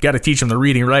you've got to teach them the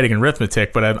reading, writing, and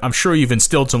arithmetic. But I'm sure you've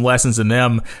instilled some lessons in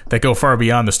them that go far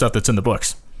beyond the stuff that's in the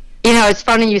books. It's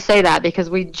funny you say that because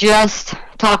we just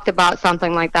talked about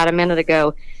something like that a minute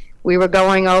ago. We were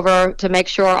going over to make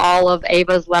sure all of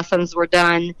Ava's lessons were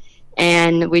done,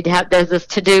 and there's this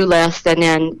to-do list, and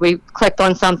then we clicked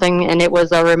on something, and it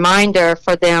was a reminder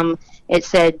for them. It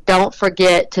said, don't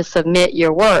forget to submit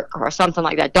your work, or something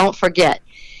like that. Don't forget.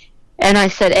 And I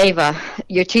said, Ava,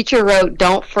 your teacher wrote,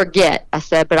 don't forget. I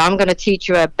said, but I'm going to teach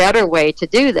you a better way to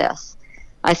do this.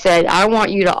 I said, I want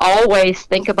you to always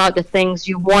think about the things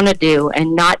you want to do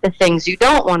and not the things you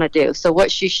don't want to do. So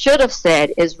what she should have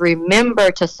said is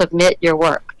remember to submit your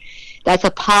work. That's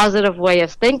a positive way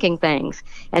of thinking things.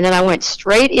 And then I went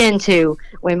straight into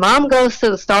when Mom goes to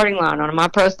the starting line on my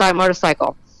Pro Stock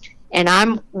motorcycle and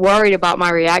I'm worried about my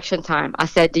reaction time. I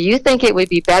said, do you think it would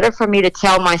be better for me to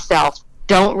tell myself,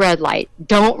 don't red light,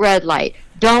 don't red light,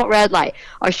 don't red light?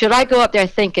 Or should I go up there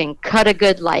thinking, cut a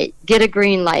good light, get a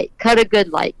green light, cut a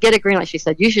good light, get a green light? She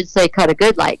said, you should say cut a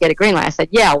good light, get a green light. I said,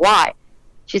 yeah, why?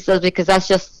 She says, because that's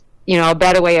just, a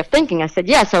better way of thinking. I said,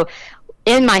 yeah, so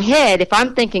in my head, if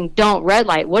I'm thinking don't red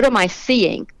light, what am I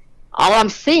seeing? All I'm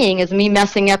seeing is me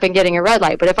messing up and getting a red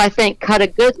light. But if I think cut a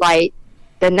good light,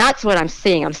 then that's what I'm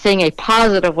seeing. I'm seeing a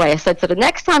positive way. I said, so the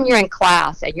next time you're in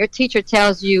class and your teacher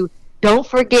tells you, don't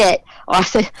forget, or I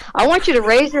said, I want you to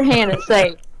raise your hand and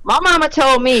say, my mama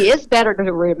told me it's better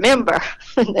to remember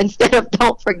instead of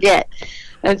don't forget.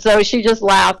 And so she just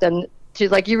laughed and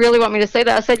she's like, you really want me to say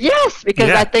that? I said, yes,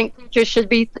 because I think teachers should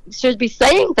be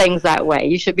saying things that way.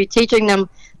 You should be teaching them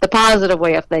the positive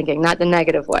way of thinking, not the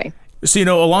negative way.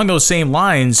 So, along those same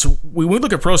lines, we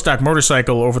look at Pro Stock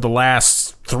motorcycle over the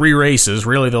last 3 races,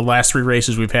 really the last 3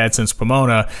 races we've had since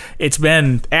Pomona. It's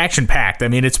been action-packed. I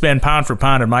mean, it's been pound for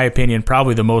pound, in my opinion,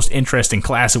 probably the most interesting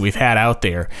class that we've had out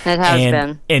there. It has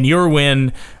been. And your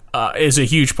win, is a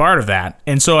huge part of that.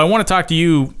 And so I want to talk to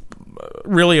you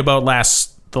really about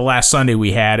the last Sunday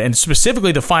we had, and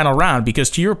specifically the final round, because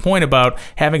to your point about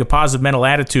having a positive mental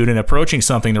attitude and approaching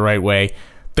something the right way,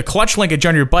 the clutch linkage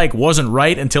on your bike wasn't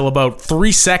right until about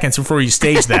 3 seconds before you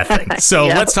staged that thing. So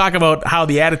Let's talk about how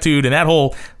the attitude and that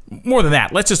whole, more than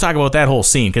that, let's just talk about that whole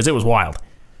scene, because it was wild.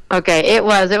 Okay, it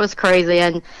was crazy,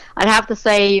 and I'd have to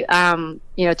say,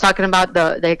 talking about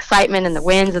the excitement and the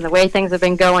wins and the way things have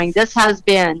been going, this has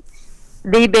been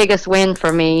the biggest win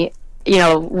for me.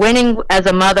 Winning as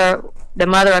the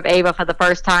mother of Ava for the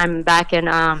first time back in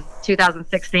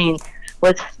 2016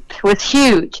 was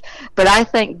huge, but I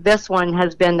think this one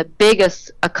has been the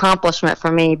biggest accomplishment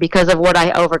for me because of what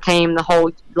I overcame the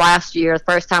whole last year, the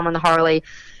first time on the Harley.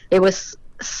 It was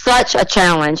such a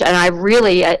challenge, and I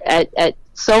really at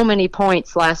so many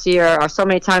points last year, or so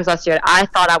many times last year, I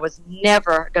thought I was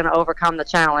never going to overcome the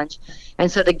challenge.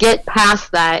 And so to get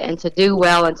past that and to do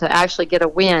well and to actually get a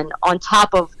win on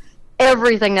top of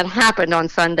everything that happened on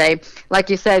Sunday, like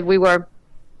you said, we were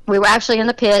actually in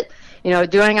the pit,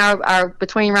 doing our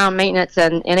between round maintenance,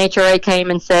 and NHRA came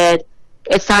and said,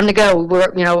 it's time to go.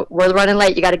 We're running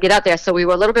late. You got to get up there. So we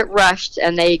were a little bit rushed,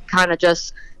 and they kind of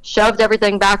just shoved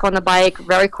everything back on the bike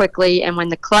very quickly. And when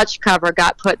the clutch cover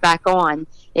got put back on,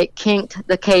 it kinked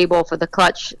the cable for the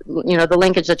clutch, the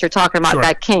linkage that you're talking about, Sure.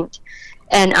 Got kinked.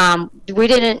 And I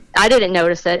didn't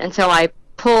notice it until I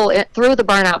pull it through the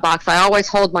burnout box. I always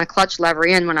hold my clutch lever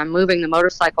in when I'm moving the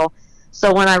motorcycle.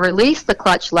 So when I released the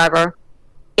clutch lever,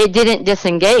 it didn't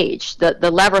disengage. The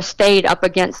lever stayed up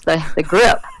against the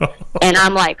grip. And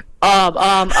I'm like,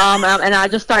 and I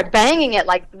just start banging it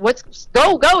like,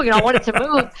 go, I want it to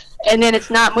move. And then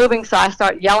it's not moving, so I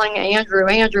start yelling at Andrew,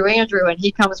 and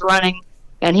he comes running,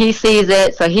 and he sees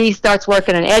it, so he starts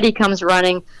working, and Eddie comes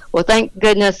running. Well, thank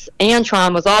goodness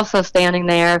Antron was also standing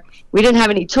there. We didn't have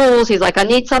any tools. He's like, I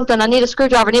need something. I need a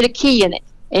screwdriver. I need a key. And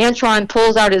Antron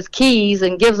pulls out his keys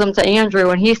and gives them to Andrew,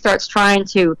 and he starts trying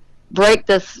to break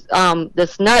this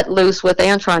nut loose with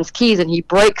Antron's keys, and he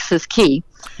breaks his key.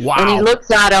 Wow. And he looks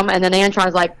at him, and then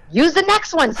Antron's like, use the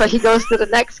next one. So he goes to the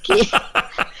next key,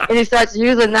 and he starts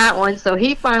using that one. So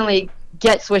he finally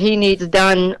gets what he needs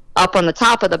done up on the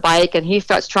top of the bike, and he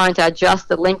starts trying to adjust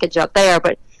the linkage up there,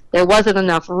 but there wasn't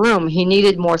enough room. He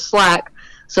needed more slack.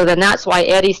 So then that's why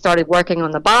Eddie started working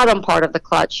on the bottom part of the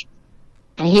clutch,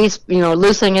 and he's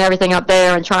loosening everything up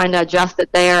there and trying to adjust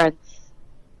it there. And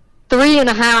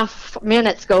 3.5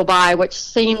 minutes go by, which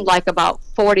seemed like about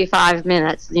 45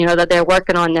 minutes, that they're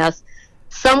working on this.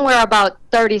 Somewhere about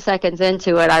 30 seconds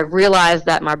into it, I realized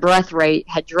that my breath rate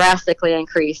had drastically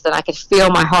increased, and I could feel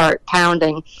my heart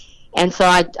pounding. And so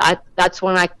I that's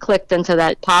when I clicked into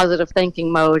that positive thinking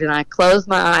mode, and I closed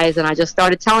my eyes, and I just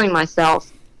started telling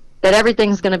myself that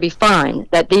everything's going to be fine,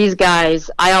 that these guys,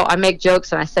 I make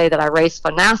jokes and I say that I race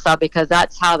for NASA because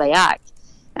that's how they act.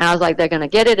 And I was like, they're going to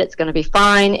get it. It's going to be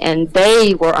fine. And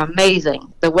they were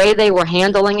amazing. The way they were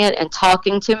handling it and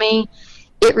talking to me,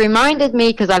 it reminded me,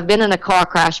 because I've been in a car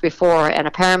crash before, and a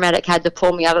paramedic had to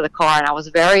pull me out of the car, and I was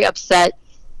very upset.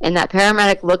 And that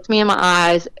paramedic looked me in my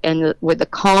eyes, and with the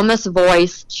calmest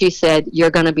voice, she said, you're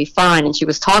going to be fine. And she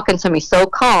was talking to me so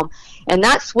calm. And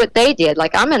that's what they did.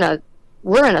 Like,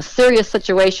 we're in a serious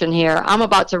situation here. I'm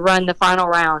about to run the final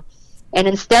round. And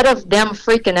instead of them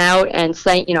freaking out and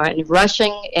saying, and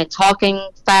rushing and talking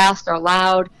fast or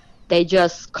loud, they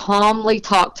just calmly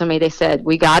talked to me. They said,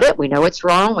 we got it. We know it's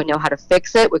wrong. We know how to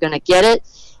fix it. We're going to get it.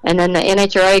 And then the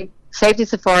NHRA Safety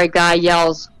Safari guy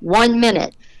yells, 1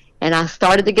 minute. And I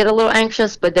started to get a little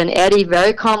anxious, but then Eddie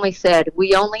very calmly said,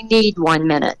 we only need 1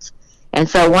 minute. And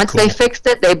so once they fixed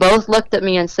it, they both looked at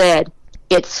me and said,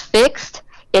 it's fixed.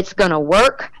 It's going to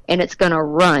work, and it's going to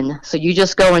run. So you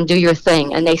just go and do your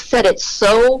thing. And they said it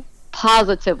so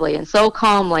positively and so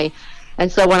calmly. And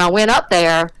so when I went up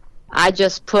there, I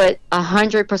just put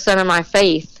 100% of my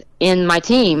faith in my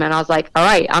team. And I was like, all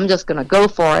right, I'm just going to go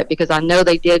for it because I know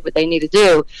they did what they need to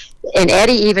do. And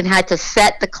Eddie even had to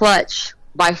set the clutch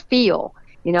by feel,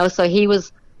 so he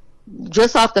was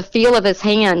just off the feel of his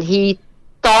hand. He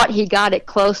thought he got it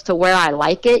close to where I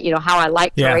like it, how I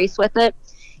like to race with it.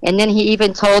 And then he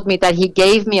even told me that he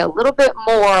gave me a little bit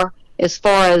more as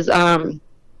far as, I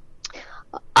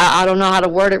don't know how to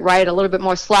word it right, a little bit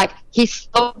more slack. He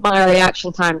slowed my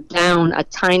reaction time down a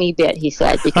tiny bit, he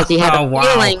said, because he had a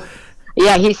feeling.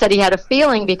 Yeah, he said he had a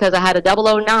feeling because I had a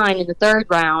 009 in the third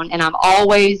round, and I'm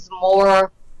always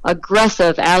more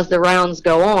aggressive as the rounds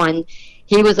go on.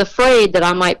 He was afraid that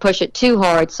I might push it too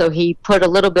hard, so he put a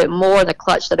little bit more in the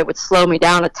clutch that it would slow me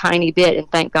down a tiny bit, and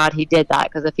thank God he did that,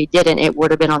 because if he didn't, it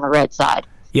would have been on the red side.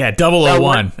 Yeah,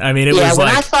 001. I mean, it was when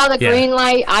like... I saw the green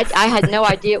light, I had no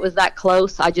idea it was that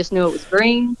close. I just knew it was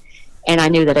green, and I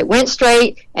knew that it went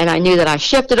straight, and I knew that I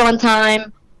shifted on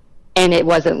time, and it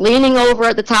wasn't leaning over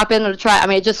at the top end of the track. I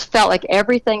mean, it just felt like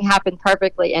everything happened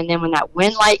perfectly. And then when that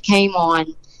wind light came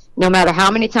on, no matter how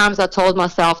many times I told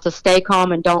myself to stay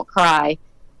calm and don't cry,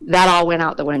 that all went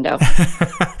out the window.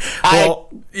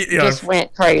 Just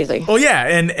went crazy. Well, yeah,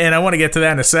 and I want to get to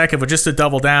that in a second, but just to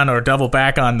double down or double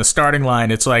back on the starting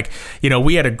line, it's like,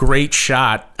 we had a great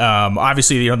shot.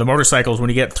 Obviously, the motorcycles,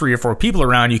 when you get 3 or 4 people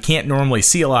around, you can't normally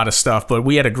see a lot of stuff, but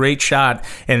we had a great shot,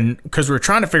 and because we were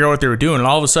trying to figure out what they were doing, and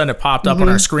all of a sudden it popped up on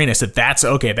our screen. I said,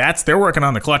 they're working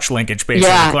on the clutch linkage, basically.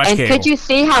 Yeah, the clutch and cable. Could you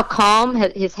see how calm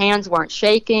his hands weren't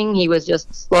shaking? He was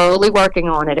just slowly working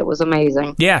on it. It was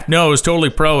amazing. Yeah, no, it was totally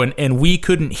pro, and we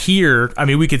couldn't hear. I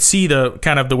mean, we could see the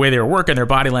kind of the way they were working, their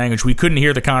body language. We couldn't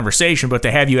hear the conversation, but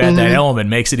to have you add that element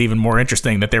makes it even more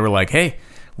interesting that they were like, hey,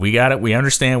 we got it, we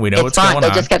understand, we know what's going on. They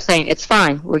just kept saying, it's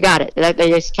fine, we got it. They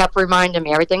just kept reminding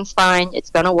me, everything's fine, it's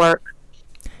going to work.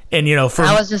 And, I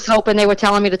was just hoping they were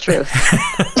telling me the truth.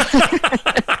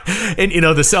 And,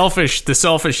 the selfish,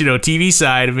 TV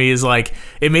side of me is like,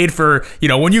 it made for,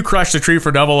 when you crushed the tree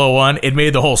for 001, it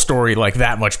made the whole story like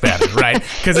that much better, right?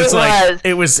 Because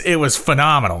it was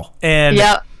phenomenal. And,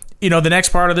 the next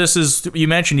part of this is, you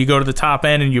mentioned you go to the top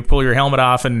end and you pull your helmet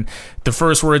off, and the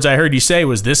first words I heard you say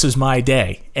was, "This is my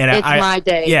day." And it's my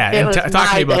day. Yeah, and talk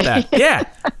to me about that. Yeah.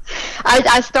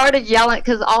 I started yelling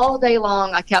because all day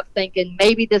long I kept thinking,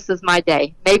 maybe this is my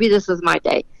day. Maybe this is my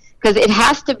day. Because it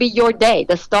has to be your day.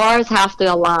 The stars have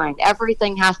to align.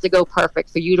 Everything has to go perfect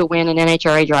for you to win an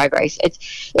NHRA drag race.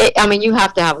 You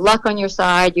have to have luck on your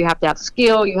side. You have to have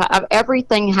skill.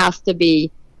 Everything has to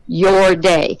be your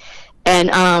day. And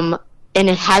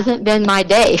it hasn't been my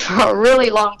day for a really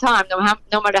long time.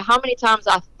 No matter how many times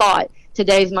I thought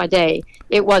today's my day,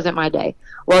 it wasn't my day.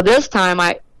 Well, this time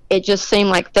it just seemed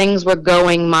like things were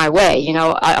going my way.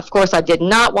 Of course, I did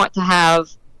not want to have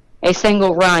a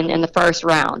single run in the first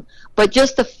round, but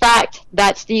just the fact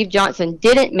that Steve Johnson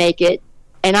didn't make it,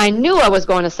 and I knew I was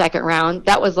going to second round,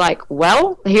 that was like,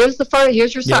 well, here's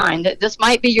your sign that this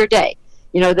might be your day.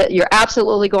 That you're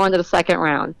absolutely going to the second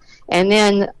round. And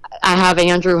then I have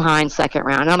Andrew Hines second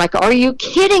round. And I'm like, are you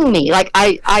kidding me? Like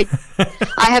I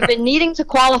have been needing to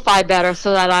qualify better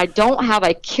so that I don't have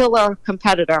a killer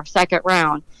competitor second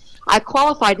round. I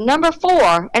qualified number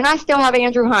 4, and I still have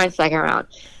Andrew Hines second round.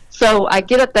 So I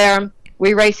get up there,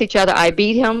 we race each other, I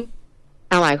beat him.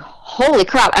 I'm like, holy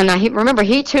crap. And remember,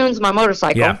 he tunes my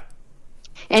motorcycle. Yeah.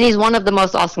 And he's one of the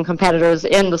most awesome competitors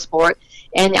in the sport.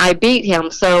 And I beat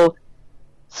him. So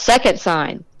second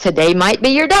sign, today might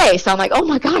be your day. So I'm like, oh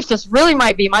my gosh, this really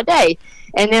might be my day.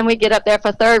 And then we get up there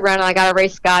for third round, and I got to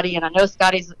race Scotty, and I know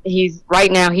Scotty's he's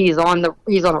on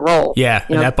a roll. Yeah,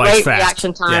 and that bike's great fast.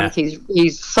 Reaction times. Yeah.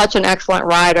 He's such an excellent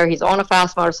rider. He's on a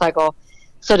fast motorcycle.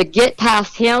 So to get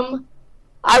past him,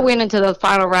 I went into the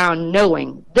final round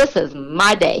knowing this is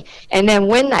my day. And then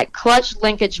when that clutch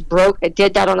linkage broke, it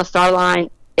did that on the start line,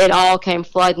 it all came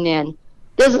flooding in.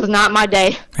 This is not my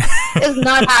day. This is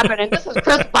not happening. This is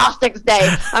Chris Bostic's day.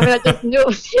 I just knew it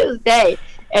was his day.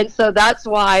 And so that's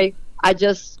why I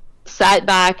just sat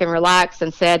back and relaxed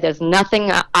and said, there's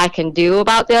nothing I can do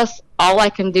about this. All I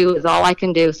can do is all I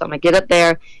can do. So I'm going to get up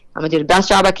there. I'm going to do the best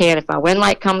job I can. If my wind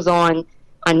light comes on,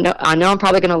 I know I'm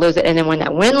probably going to lose it. And then when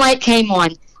that wind light came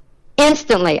on,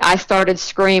 instantly I started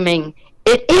screaming,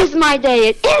 it is my day,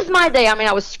 it is my day.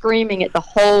 I was screaming it the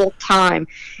whole time.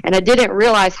 And I didn't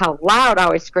realize how loud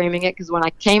I was screaming it, because when I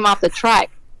came off the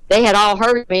track, they had all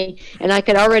heard me, and I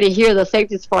could already hear the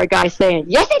safety support guy saying,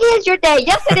 yes, it is your day,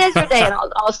 yes, it is your day. And I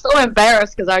was so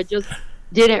embarrassed because I just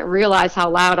didn't realize how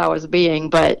loud I was being,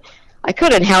 but I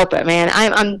couldn't help it, man.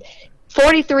 I'm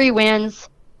 43 wins.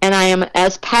 And I am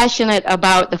as passionate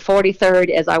about the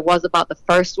 43rd as I was about the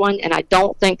first one, and I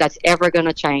don't think that's ever going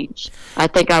to change. I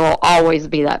think I will always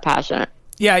be that passionate.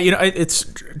 Yeah, it's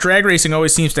drag racing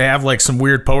always seems to have like some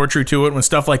weird poetry to it when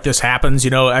stuff like this happens.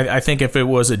 I think if it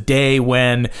was a day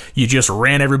when you just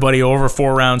ran everybody over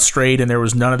 4 rounds straight and there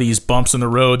was none of these bumps in the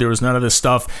road, there was none of this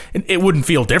stuff, it wouldn't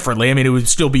feel differently. It would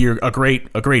still be a great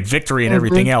victory and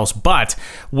everything else. But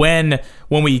when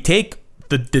we take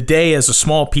the day as a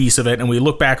small piece of it, and we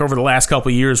look back over the last couple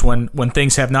of years when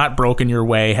things have not broken your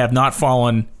way, have not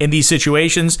fallen in these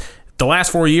situations, the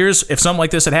last 4 years, if something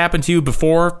like this had happened to you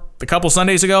before a couple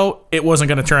Sundays ago, it wasn't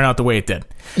going to turn out the way it did.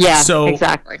 Yeah, so,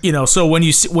 exactly. So when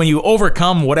you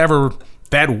overcome whatever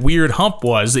that weird hump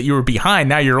was that you were behind,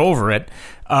 now you're over it.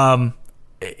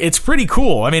 It's pretty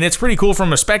cool. It's pretty cool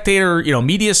from a spectator,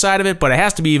 media side of it, but it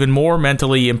has to be even more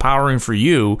mentally empowering for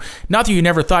you. Not that you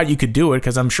never thought you could do it,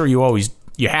 because I'm sure you always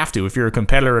you have to. If you're a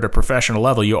competitor at a professional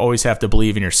level, you always have to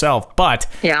believe in yourself. But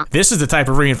this is the type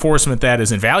of reinforcement that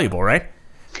is invaluable, right?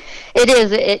 It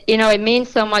is. It means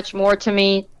so much more to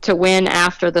me to win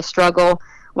after the struggle.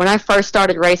 When I first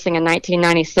started racing in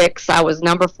 1996, I was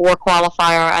number 4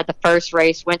 qualifier at the first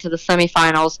race, went to the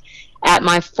semifinals. At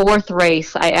my 4th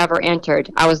race I ever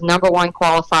entered, I was number 1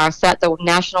 qualifier, set the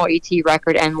national ET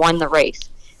record, and won the race.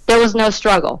 There was no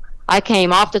struggle. I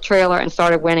came off the trailer and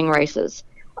started winning races.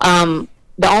 The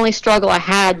only struggle I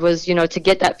had was, to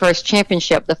get that first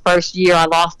championship. The first year I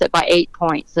lost it by 8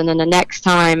 points, and then the next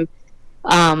time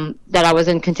that I was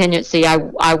in contingency,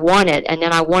 I won it, and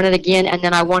then I won it again, and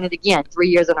then I won it again 3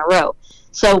 years in a row.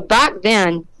 So back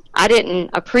then, I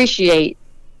didn't appreciate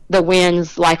the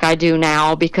wins like I do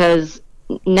now, because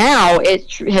now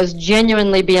it has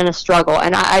genuinely been a struggle,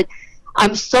 and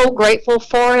I'm so grateful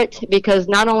for it, because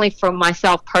not only from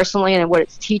myself personally and what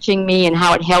it's teaching me and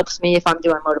how it helps me if I'm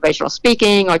doing motivational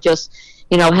speaking or just,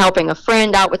 helping a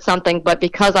friend out with something, but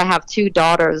because I have 2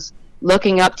 daughters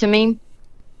looking up to me,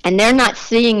 and they're not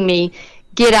seeing me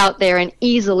get out there and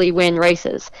easily win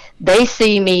races. They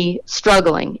see me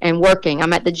struggling and working.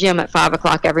 I'm at the gym at 5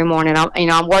 o'clock every morning.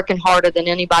 I'm working harder than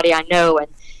anybody I know, and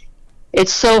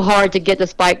it's so hard to get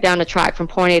this bike down the track from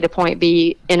point A to point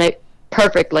B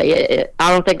perfectly.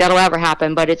 I don't think that'll ever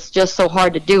happen, but it's just so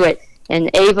hard to do it. And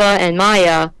Ava and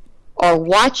Maya are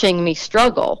watching me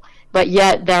struggle, but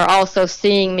yet they're also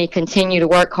seeing me continue to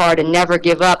work hard and never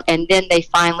give up, and then they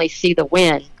finally see the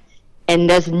win. And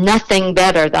there's nothing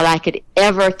better that I could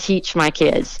ever teach my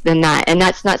kids than that. And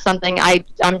that's not something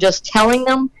I'm just telling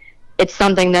them. It's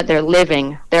something that they're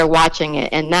living. They're watching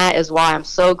it. And that is why I'm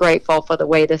so grateful for the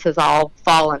way this has all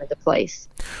fallen into place.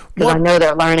 Because I know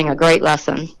they're learning a great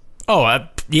lesson. Oh,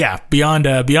 yeah, beyond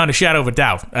a shadow of a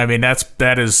doubt. I mean,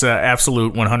 that is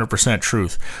absolute 100%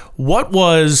 truth. What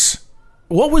was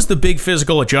the big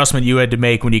physical adjustment you had to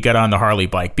make when you got on the Harley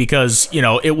bike? Because,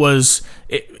 it was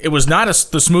not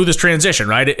the smoothest transition,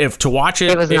 right? If to watch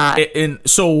it, it was not. And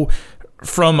so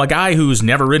from a guy who's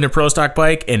never ridden a pro stock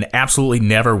bike and absolutely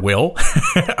never will,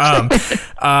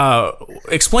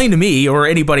 explain to me or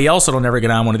anybody else that'll never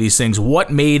get on one of these things,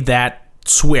 what made that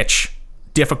switch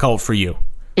difficult for you?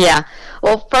 Yeah.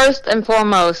 Well, first and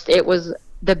foremost, it was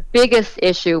the biggest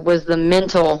issue was the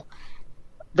mental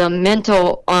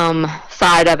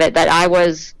side of it, that I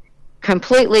was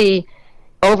completely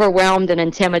overwhelmed and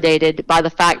intimidated by the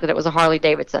fact that it was a Harley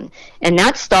Davidson. And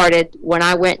that started when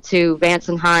I went to Vance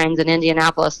and Hines in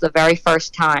Indianapolis the very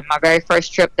first time, my very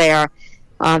first trip there.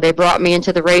 They brought me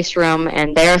into the race room,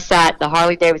 and there sat the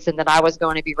Harley Davidson that I was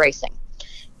going to be racing.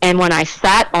 And when I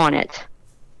sat on it,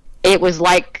 it was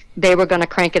like they were going to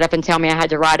crank it up and tell me I had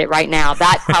to ride it right now.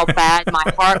 That's how bad my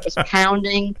heart was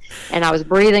pounding, and I was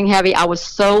breathing heavy. I was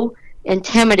so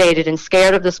intimidated and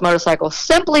scared of this motorcycle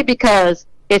simply because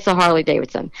it's a Harley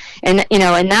Davidson. And,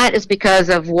 and that is because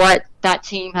of what that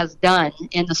team has done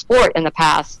in the sport in the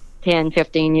past 10,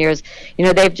 15 years.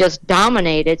 They've just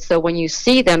dominated. So when you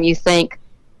see them, you think,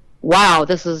 wow,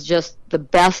 this is just the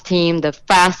best team, the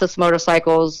fastest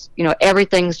motorcycles,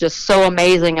 everything's just so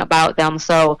amazing about them.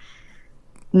 So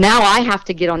now I have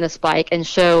to get on this bike and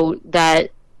show that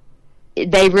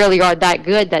they really are that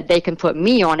good that they can put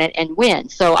me on it and win.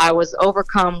 So I was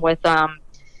overcome with, I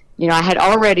had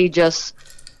already just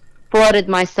flooded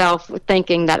myself with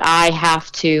thinking that I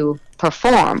have to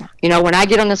perform. When I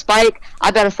get on this bike,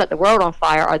 I better set the world on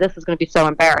fire or this is going to be so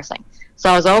embarrassing. So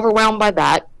I was overwhelmed by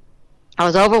that. I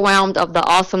was overwhelmed of the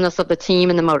awesomeness of the team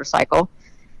and the motorcycle.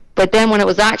 But then when it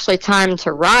was actually time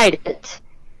to ride it,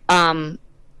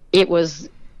 it was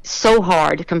so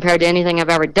hard compared to anything I've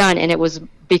ever done, and it was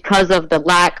because of the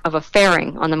lack of a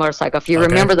fairing on the motorcycle. If you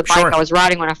remember the bike I was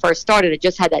riding when I first started, it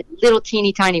just had that little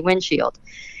teeny tiny windshield.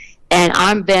 And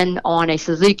I've been on a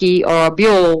Suzuki or a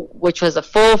Buell, which was a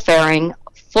full fairing,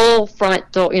 full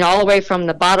front door, all the way from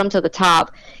the bottom to the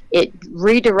top. It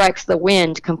redirects the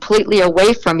wind completely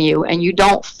away from you, and you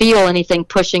don't feel anything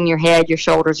pushing your head, your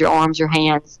shoulders, your arms, your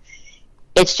hands.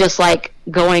 It's just like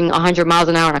going 100 miles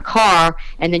an hour in a car,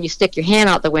 and then you stick your hand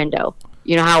out the window.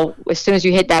 You know how as soon as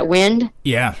you hit that wind,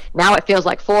 now it feels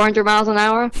like 400 miles an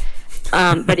hour,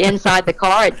 but inside the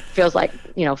car it feels like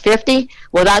 50.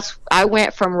 Well, I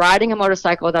went from riding a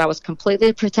motorcycle that I was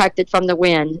completely protected from the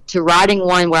wind to riding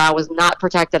one where I was not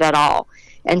protected at all.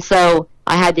 And so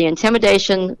I had the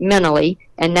intimidation mentally,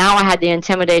 and now I had the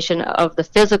intimidation of the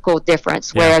physical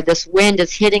difference where this wind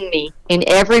is hitting me in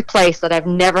every place that I've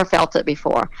never felt it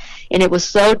before. And it was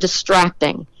so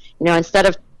distracting. Instead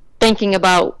of thinking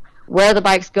about where the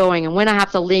bike's going and when I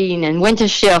have to lean and when to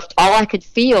shift, all I could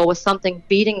feel was something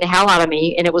beating the hell out of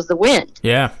me, and it was the wind.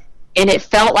 Yeah. and it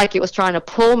felt like it was trying to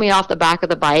pull me off the back of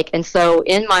the bike. And so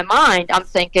in my mind, I'm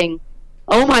thinking,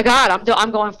 oh my God,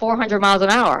 I'm going 400 miles an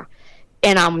hour,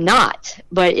 and I'm not.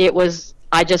 But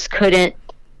I just couldn't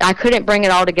bring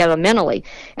it all together mentally.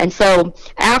 And so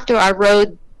after I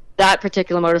rode that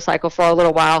particular motorcycle for a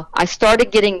little while, I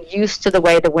started getting used to the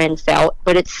way the wind felt,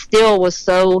 but it still was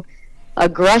so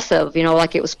aggressive,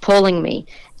 like it was pulling me.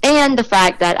 And the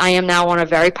fact that I am now on a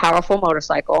very powerful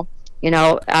motorcycle.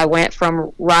 I went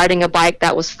from riding a bike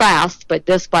that was fast, but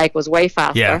this bike was way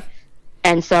faster. Yeah.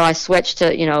 And so I switched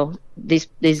to,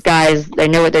 these guys, they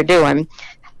know what they're doing.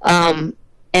 And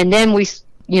then we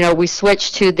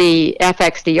switched to the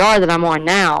FXDR that I'm on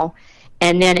now.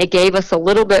 And then it gave us a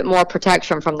little bit more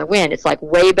protection from the wind. It's like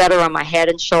way better on my head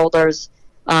and shoulders.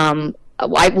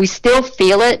 We still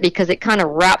feel it because it kind of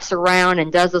wraps around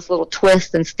and does this little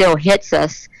twist and still hits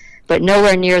us, but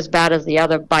nowhere near as bad as the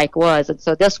other bike was. And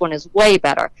so this one is way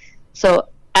better. So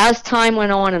as time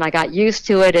went on and I got used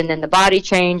to it, and then the body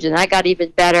changed and that got even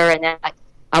better, and then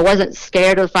I wasn't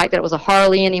scared of the fact that it was a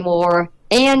Harley anymore.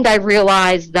 And I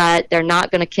realized that they're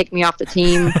not going to kick me off the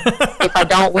team if I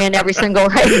don't win every single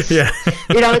race. Yeah.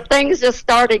 Things just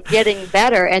started getting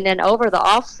better. And then over the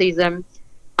off season,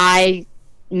 I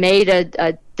made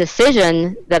a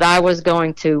decision that I was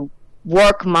going to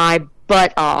work my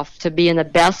butt off to be in the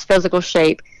best physical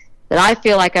shape that I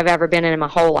feel like I've ever been in my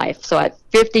whole life. So at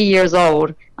 50 years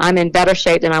old, I'm in better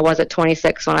shape than I was at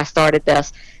 26 when I started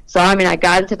this. So, I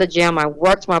got into the gym, I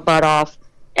worked my butt off,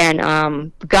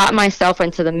 and got myself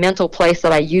into the mental place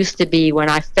that I used to be when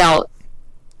I felt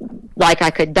like I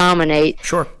could dominate.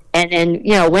 Sure. And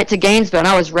then, went to Gainesville, and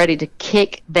I was ready to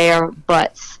kick their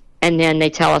butts. And then they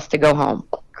tell us to go home.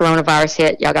 Coronavirus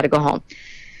hit, y'all got to go home.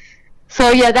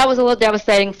 So, yeah, that was a little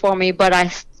devastating for me, but I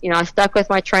stuck with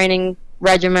my training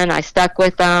regimen. I stuck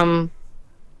with,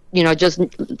 just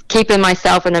keeping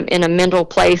myself in a mental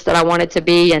place that I wanted to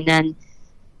be. And then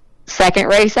second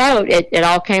race out, it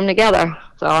all came together.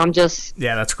 So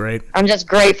that's great. I'm just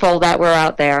grateful that we're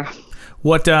out there.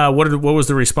 What was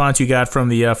the response you got from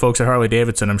the folks at Harley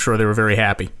Davidson? I'm sure they were very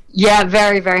happy. Yeah,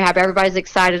 very, very happy. Everybody's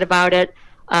excited about it.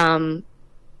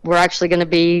 We're actually going to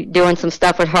be doing some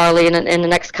stuff with Harley in the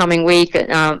next coming week.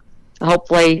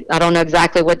 Hopefully, I don't know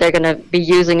exactly what they're going to be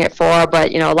using it for,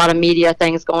 but a lot of media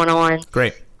things going on.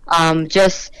 Great.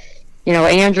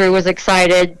 Andrew was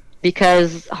excited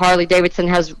because Harley Davidson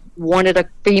has wanted a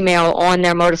female on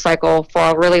their motorcycle for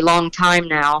a really long time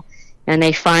now, and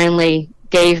they finally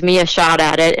gave me a shot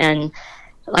at it. And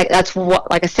like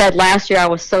I said last year, I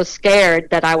was so scared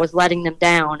that I was letting them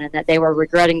down and that they were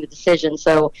regretting the decision.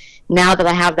 So now that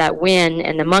I have that win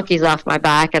and the monkey's off my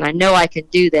back, and I know I can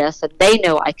do this, and they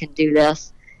know I can do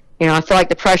this, I feel like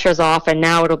the pressure's off, and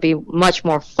now it'll be much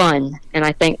more fun, and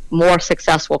I think more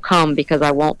success will come because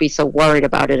I won't be so worried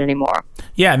about it anymore.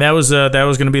 Yeah, and that was going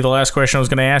to be the last question I was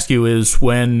going to ask you, is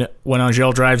when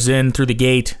Angelle drives in through the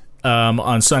gate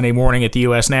on Sunday morning at the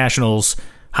U.S. Nationals,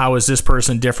 how is this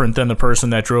person different than the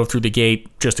person that drove through the gate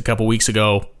just a couple weeks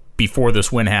ago before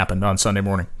this win happened on Sunday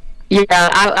morning? Yeah,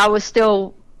 I was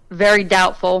still very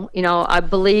doubtful. I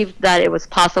believed that it was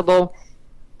possible,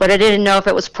 but I didn't know if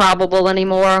it was probable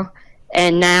anymore.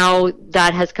 And now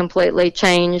that has completely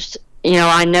changed.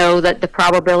 I know that the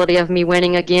probability of me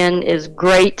winning again is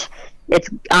great.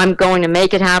 I'm going to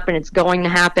make it happen. It's going to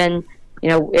happen.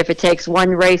 If it takes one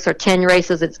race or 10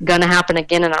 races, it's going to happen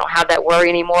again, and I don't have that worry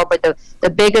anymore. But the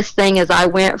biggest thing is I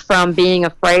went from being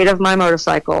afraid of my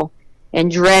motorcycle and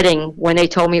dreading when they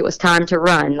told me it was time to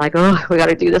run, like, oh, we got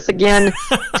to do this again,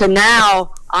 to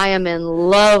now I am in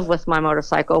love with my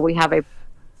motorcycle. We have a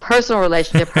personal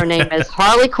relationship. Her name is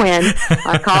Harley Quinn.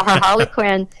 I call her Harley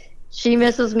Quinn. She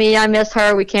misses me. I miss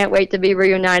her. We can't wait to be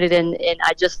reunited. And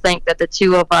I just think that the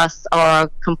two of us are a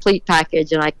complete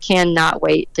package, and I cannot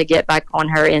wait to get back on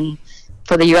her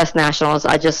for the U.S. Nationals.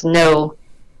 I just know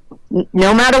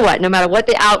no matter what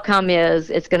the outcome is,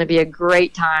 it's going to be a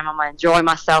great time. I'm going to enjoy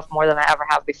myself more than I ever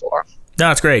have before. No,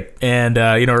 it's great. And,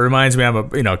 it reminds me, I'm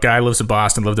a guy who lives in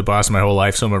Boston, lived in Boston my whole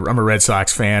life, so I'm a Red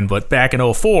Sox fan. But back in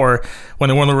 2004, when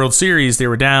they won the World Series, they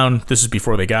were down, this is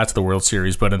before they got to the World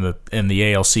Series, but in the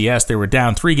ALCS, they were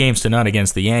down 3-0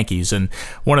 against the Yankees. And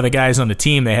one of the guys on the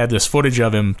team, they had this footage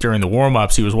of him during the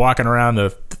warm-ups. He was walking around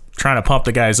trying to pump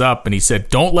the guys up, and he said,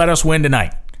 "Don't let us win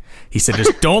tonight." He said,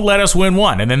 "Just don't let us win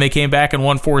one." And then they came back and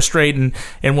won 4 straight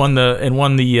and won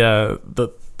the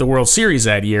World Series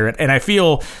that year. And I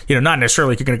feel, not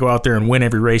necessarily you're going to go out there and win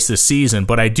every race this season,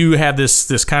 but I do have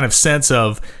this kind of sense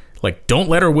of, like, don't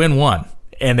let her win one.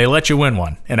 And they let you win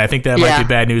one. And I think that might be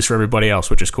bad news for everybody else,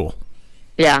 which is cool.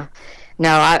 Yeah.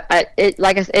 No,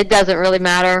 it doesn't really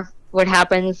matter what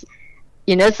happens.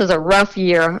 this is a rough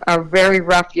year, a very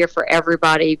rough year for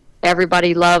everybody.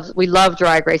 We love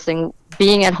drag racing.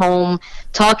 Being at home,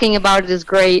 talking about it is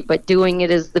great, but doing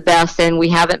it is the best, and we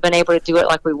haven't been able to do it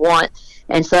like we want.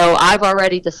 And so I've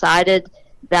already decided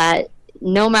that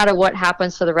no matter what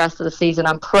happens for the rest of the season,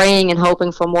 I'm praying and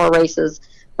hoping for more races.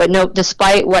 But no,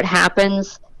 despite what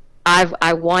happens,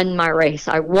 I won my race.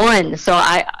 I won. So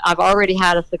I've already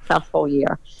had a successful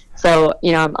year. So,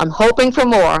 I'm hoping for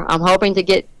more. I'm hoping to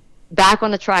get back on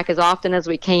the track as often as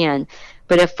we can.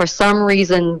 But if for some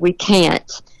reason we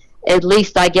can't, at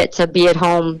least I get to be at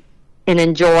home and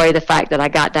enjoy the fact that I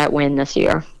got that win this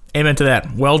year. Amen to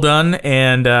that. Well done,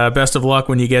 and best of luck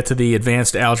when you get to the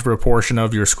advanced algebra portion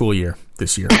of your school year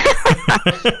this year.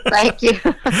 Thank you.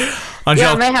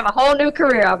 Angelle, I may have a whole new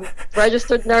career. I'm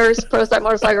registered nurse, prototype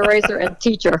motorcycle racer, and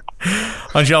teacher.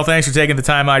 Angelle, thanks for taking the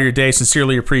time out of your day.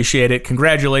 Sincerely appreciate it.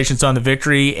 Congratulations on the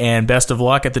victory, and best of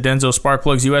luck at the Denso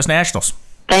Sparkplugs U.S. Nationals.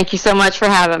 Thank you so much for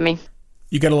having me.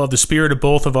 You got to love the spirit of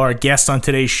both of our guests on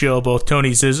today's show, both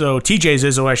TJ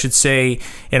Zizzo, I should say,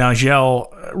 and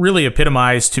Angelle really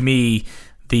epitomized to me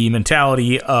the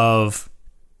mentality of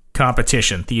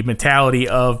competition, the mentality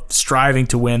of striving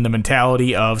to win, the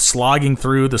mentality of slogging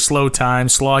through the slow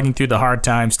times, slogging through the hard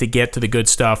times to get to the good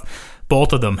stuff.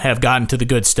 Both of them have gotten to the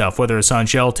good stuff, whether it's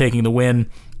Angelle taking the win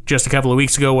just a couple of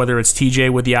weeks ago, whether it's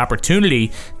TJ with the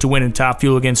opportunity to win in Top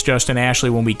Fuel against Justin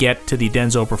Ashley when we get to the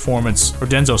Denso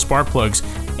Sparkplugs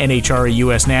NHRA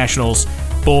U.S. Nationals.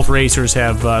 Both racers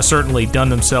have certainly done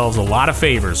themselves a lot of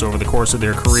favors over the course of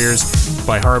their careers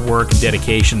by hard work and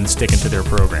dedication and sticking to their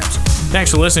programs.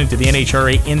 Thanks for listening to the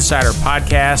NHRA Insider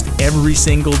Podcast. Every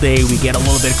single day we get a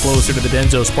little bit closer to the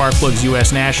Denso Sparkplugs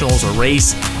U.S. Nationals, a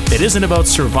race that isn't about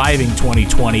surviving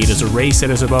 2020. It is a race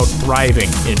that is about thriving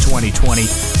in 2020.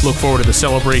 Look forward to the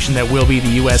celebration that will be the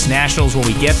U.S. Nationals when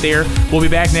we get there. We'll be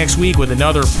back next week with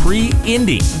another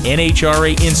pre-Indy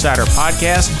NHRA Insider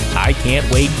Podcast. I can't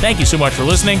wait. Thank you so much for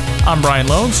listening. I'm Brian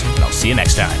Lohnes, and I'll see you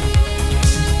next time.